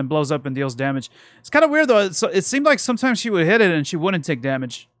tentacles and blows up and deals damage. It's kind of weird, though. So it seemed like sometimes she would hit it and she wouldn't take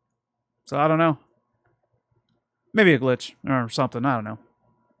damage. So I don't know. Maybe a glitch or something. I don't know.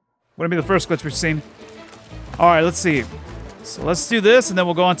 Wouldn't be the first glitch we've seen. All right, let's see. So let's do this, and then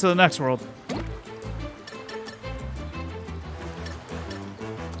we'll go on to the next world.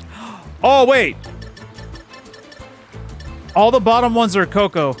 Oh, wait. All the bottom ones are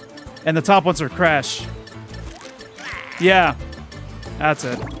Coco, and the top ones are Crash. Yeah, that's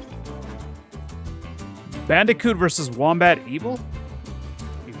it. Bandicoot versus Wombat Eval?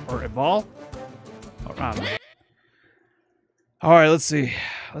 Or Eval? Oh, I don't know. Alright, let's see.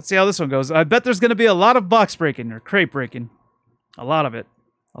 Let's see how this one goes. I bet there's going to be a lot of box breaking or crate breaking. A lot of it.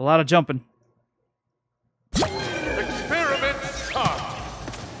 A lot of jumping. Experiment start.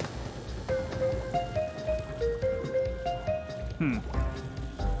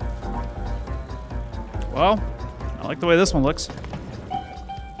 Well, I like the way this one looks.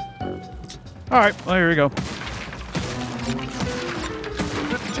 Alright, well, here we go. The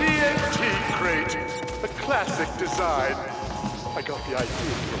TNT crate, a classic design. I got the idea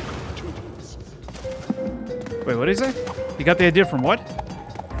from cartoons. Wait, what did he say? He got the idea from what?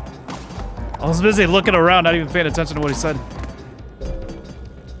 I was busy looking around, not even paying attention to what he said.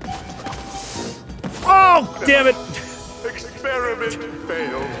 Oh, damn it! Experiment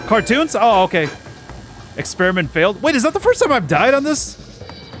failed. Cartoons? Oh, okay. Experiment failed. Wait, is that the first time I've died on this?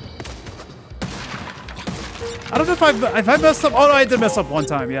 I don't know if I messed up. Oh no, I did mess up one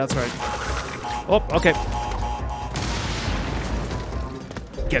time. Yeah, that's right. Oh, okay.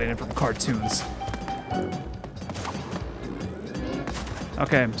 Getting it from cartoons.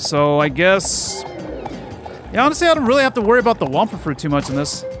 Okay, so I guess... Yeah, honestly, I don't really have to worry about the Wumpa fruit too much in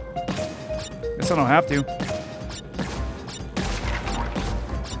this. Guess I don't have to.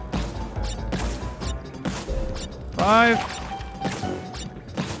 Five.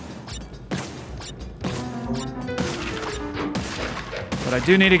 But I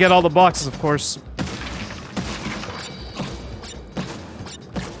do need to get all the boxes, of course.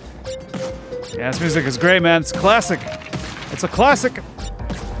 Yeah, this music is great, man. It's classic. It's a classic.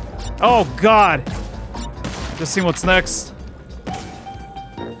 Oh, God. Just see what's next.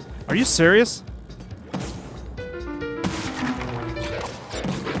 Are you serious?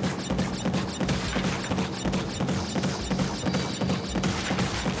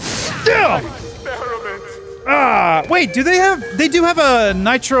 Damn! Ah, wait, do they do have a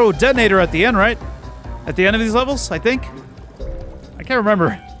nitro detonator at the end, right? At the end of these levels, I think? I can't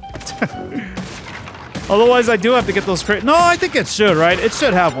remember. Otherwise, I do have to get those crates. No, I think it should, right? It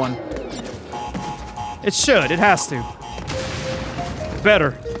should have one. It should. It has to.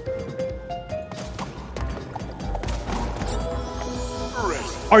 Better.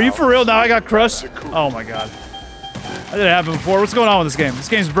 Are you for real? Now I got crushed? Oh my god. That didn't happen before. What's going on with this game? This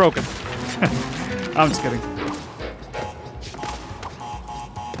game's broken. I'm just kidding.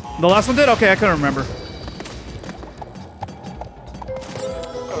 The last one did? Okay, I couldn't remember.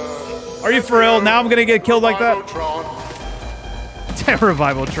 Are you for real? Now I'm gonna get killed like that? Damn,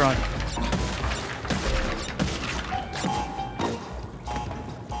 Revivotron.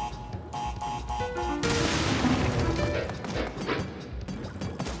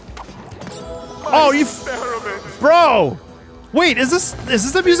 Oh, you bro! Wait, is this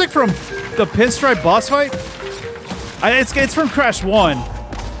the music from the Pinstripe boss fight? It's from Crash 1.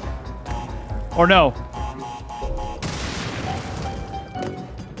 Or no?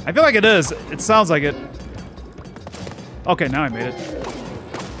 I feel like it is. It sounds like it. Okay, now I made it.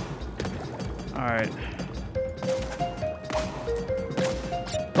 All right.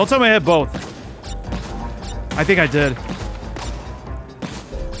 Don't tell me I hit both. I think I did.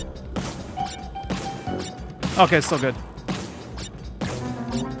 Okay, it's still good.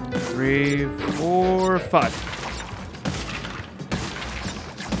 3, 4, 5.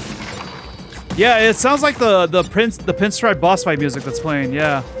 Yeah, it sounds like the Pinstripe boss fight music that's playing.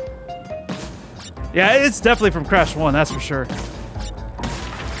 Yeah. Yeah, it's definitely from Crash 1, that's for sure.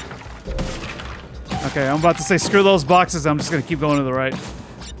 Okay, I'm about to say screw those boxes. I'm just gonna keep going to the right.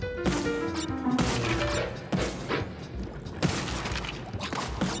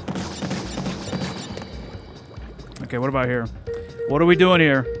 Okay, what about here? What are we doing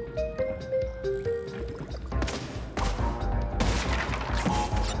here?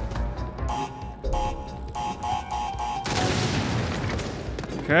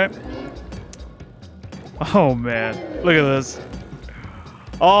 Okay. Oh man, look at this.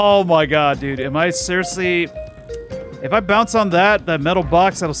 Oh my god, dude. Am I seriously... If I bounce on that metal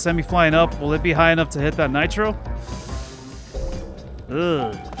box that'll send me flying up, will it be high enough to hit that nitro?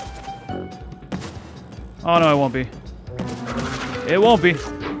 Ugh. Oh no, it won't be. It won't be.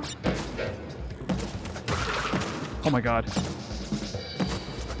 Oh my god.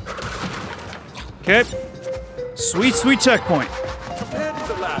 Okay. Sweet, sweet checkpoint. Compared to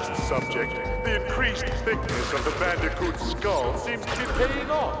the last subject, the increased thickness of the Bandicoot's skull seems to be paying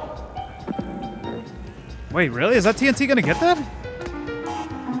off. Wait, really? Is that TNT gonna get that?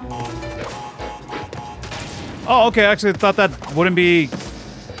 Oh, okay. Actually, I thought that wouldn't be...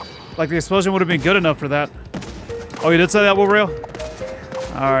 Like, the explosion would have been good enough for that. Oh, you did say that, Will?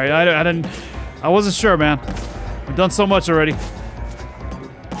 Alright, I didn't... I wasn't sure, man. I've done so much already.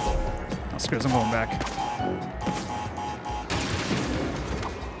 Oh, screw this, I'm going back.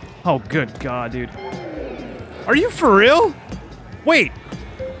 Oh, good god, dude. Are you for real? Wait.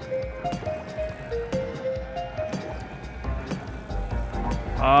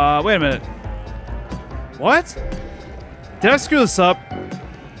 Wait a minute. What? Did I screw this up?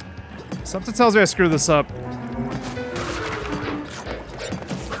 Something tells me I screwed this up.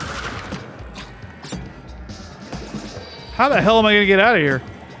 How the hell am I gonna get out of here?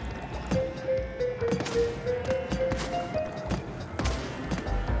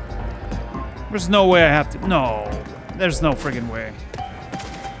 There's no way I have to... No. There's no friggin' way.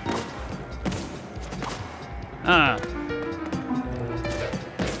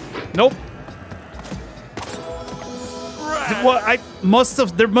 Nope. Well,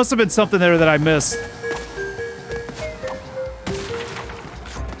 there must have been something there that I missed.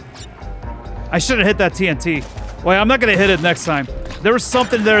 I should have hit that TNT. Wait, I'm not gonna hit it next time. There was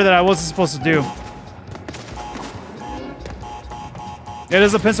something there that I wasn't supposed to do. It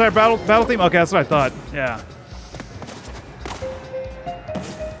is a pinstripe battle theme? Okay, that's what I thought. Yeah.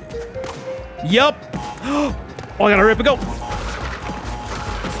 Yup. Oh, I gotta hurry up and go.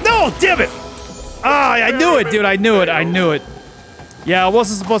 No, damn it. Ah, I knew it, dude. I knew it. I knew it. Yeah, I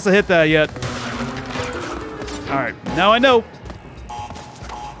wasn't supposed to hit that yet. All right, now I know.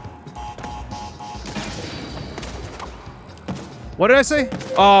 What did I say?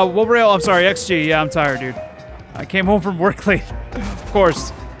 Wolverine, I'm sorry, XG. Yeah, I'm tired, dude. I came home from work late. Of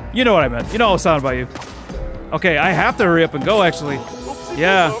course. You know what I meant. You know I was talking about you. Okay, I have to hurry up and go, actually.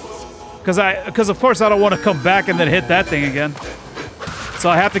 Yeah. Because of course I don't want to come back and then hit that thing again. So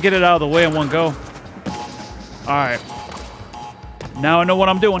I have to get it out of the way in one go. Alright. Now I know what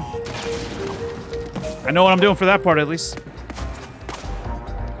I'm doing. I know what I'm doing for that part, at least.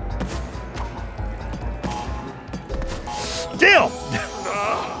 Deal!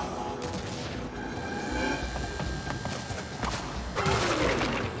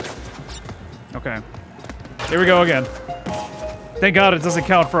 Okay. Here we go again. Thank God it doesn't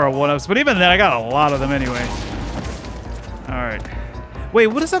count for our one-ups, but even then I got a lot of them anyway. Alright. Wait,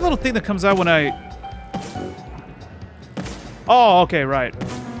 what is that little thing that comes out when I... Oh, okay, right.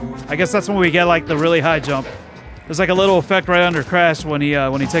 I guess that's when we get like the really high jump. There's like a little effect right under Crash when he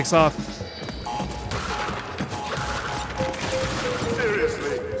takes off.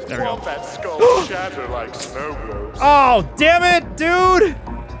 Seriously, There we go. Wombat skulls shatter like snow globes. Oh, damn it, dude!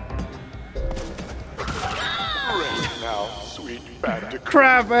 Rest now, sweet Bandicoot.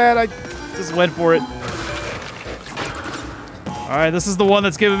 Crap, man, I just went for it. Alright, this is the one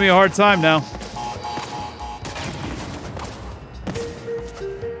that's giving me a hard time now.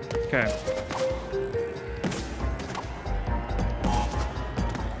 Okay.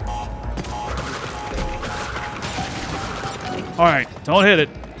 Alright, don't hit it.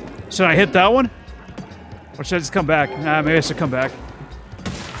 Should I hit that one? Or should I just come back? Nah, maybe I should come back.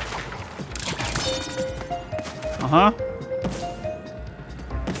 Uh-huh.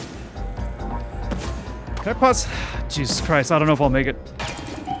 Can I pause? Jesus Christ, I don't know if I'll make it.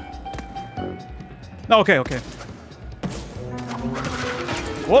 No, okay, okay.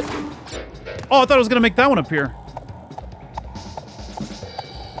 Whoop. Oh, I thought I was gonna make that one appear.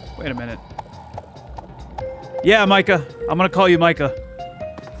 Wait a minute. Yeah, Micah. I'm gonna call you Micah.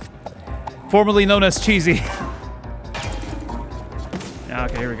 Formerly known as Cheesy. Yeah,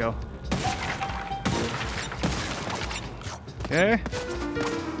 okay, here we go. Okay.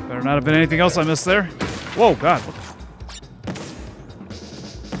 Better not have been anything else I missed there. Whoa, God.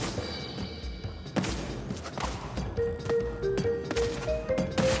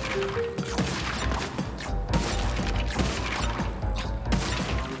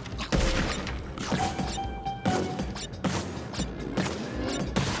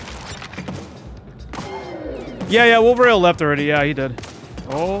 Yeah, Wolverine left already. Yeah, he did.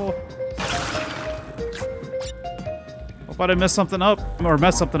 Oh. Hope I didn't mess something up. Or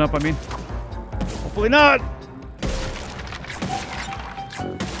mess something up, I mean. Hopefully not.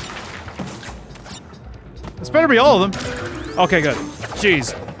 This better be all of them. Okay, good.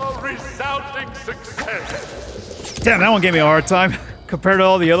 Jeez. A resounding success. Damn, that one gave me a hard time compared to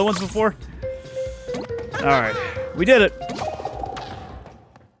all the other ones before. Alright. We did it.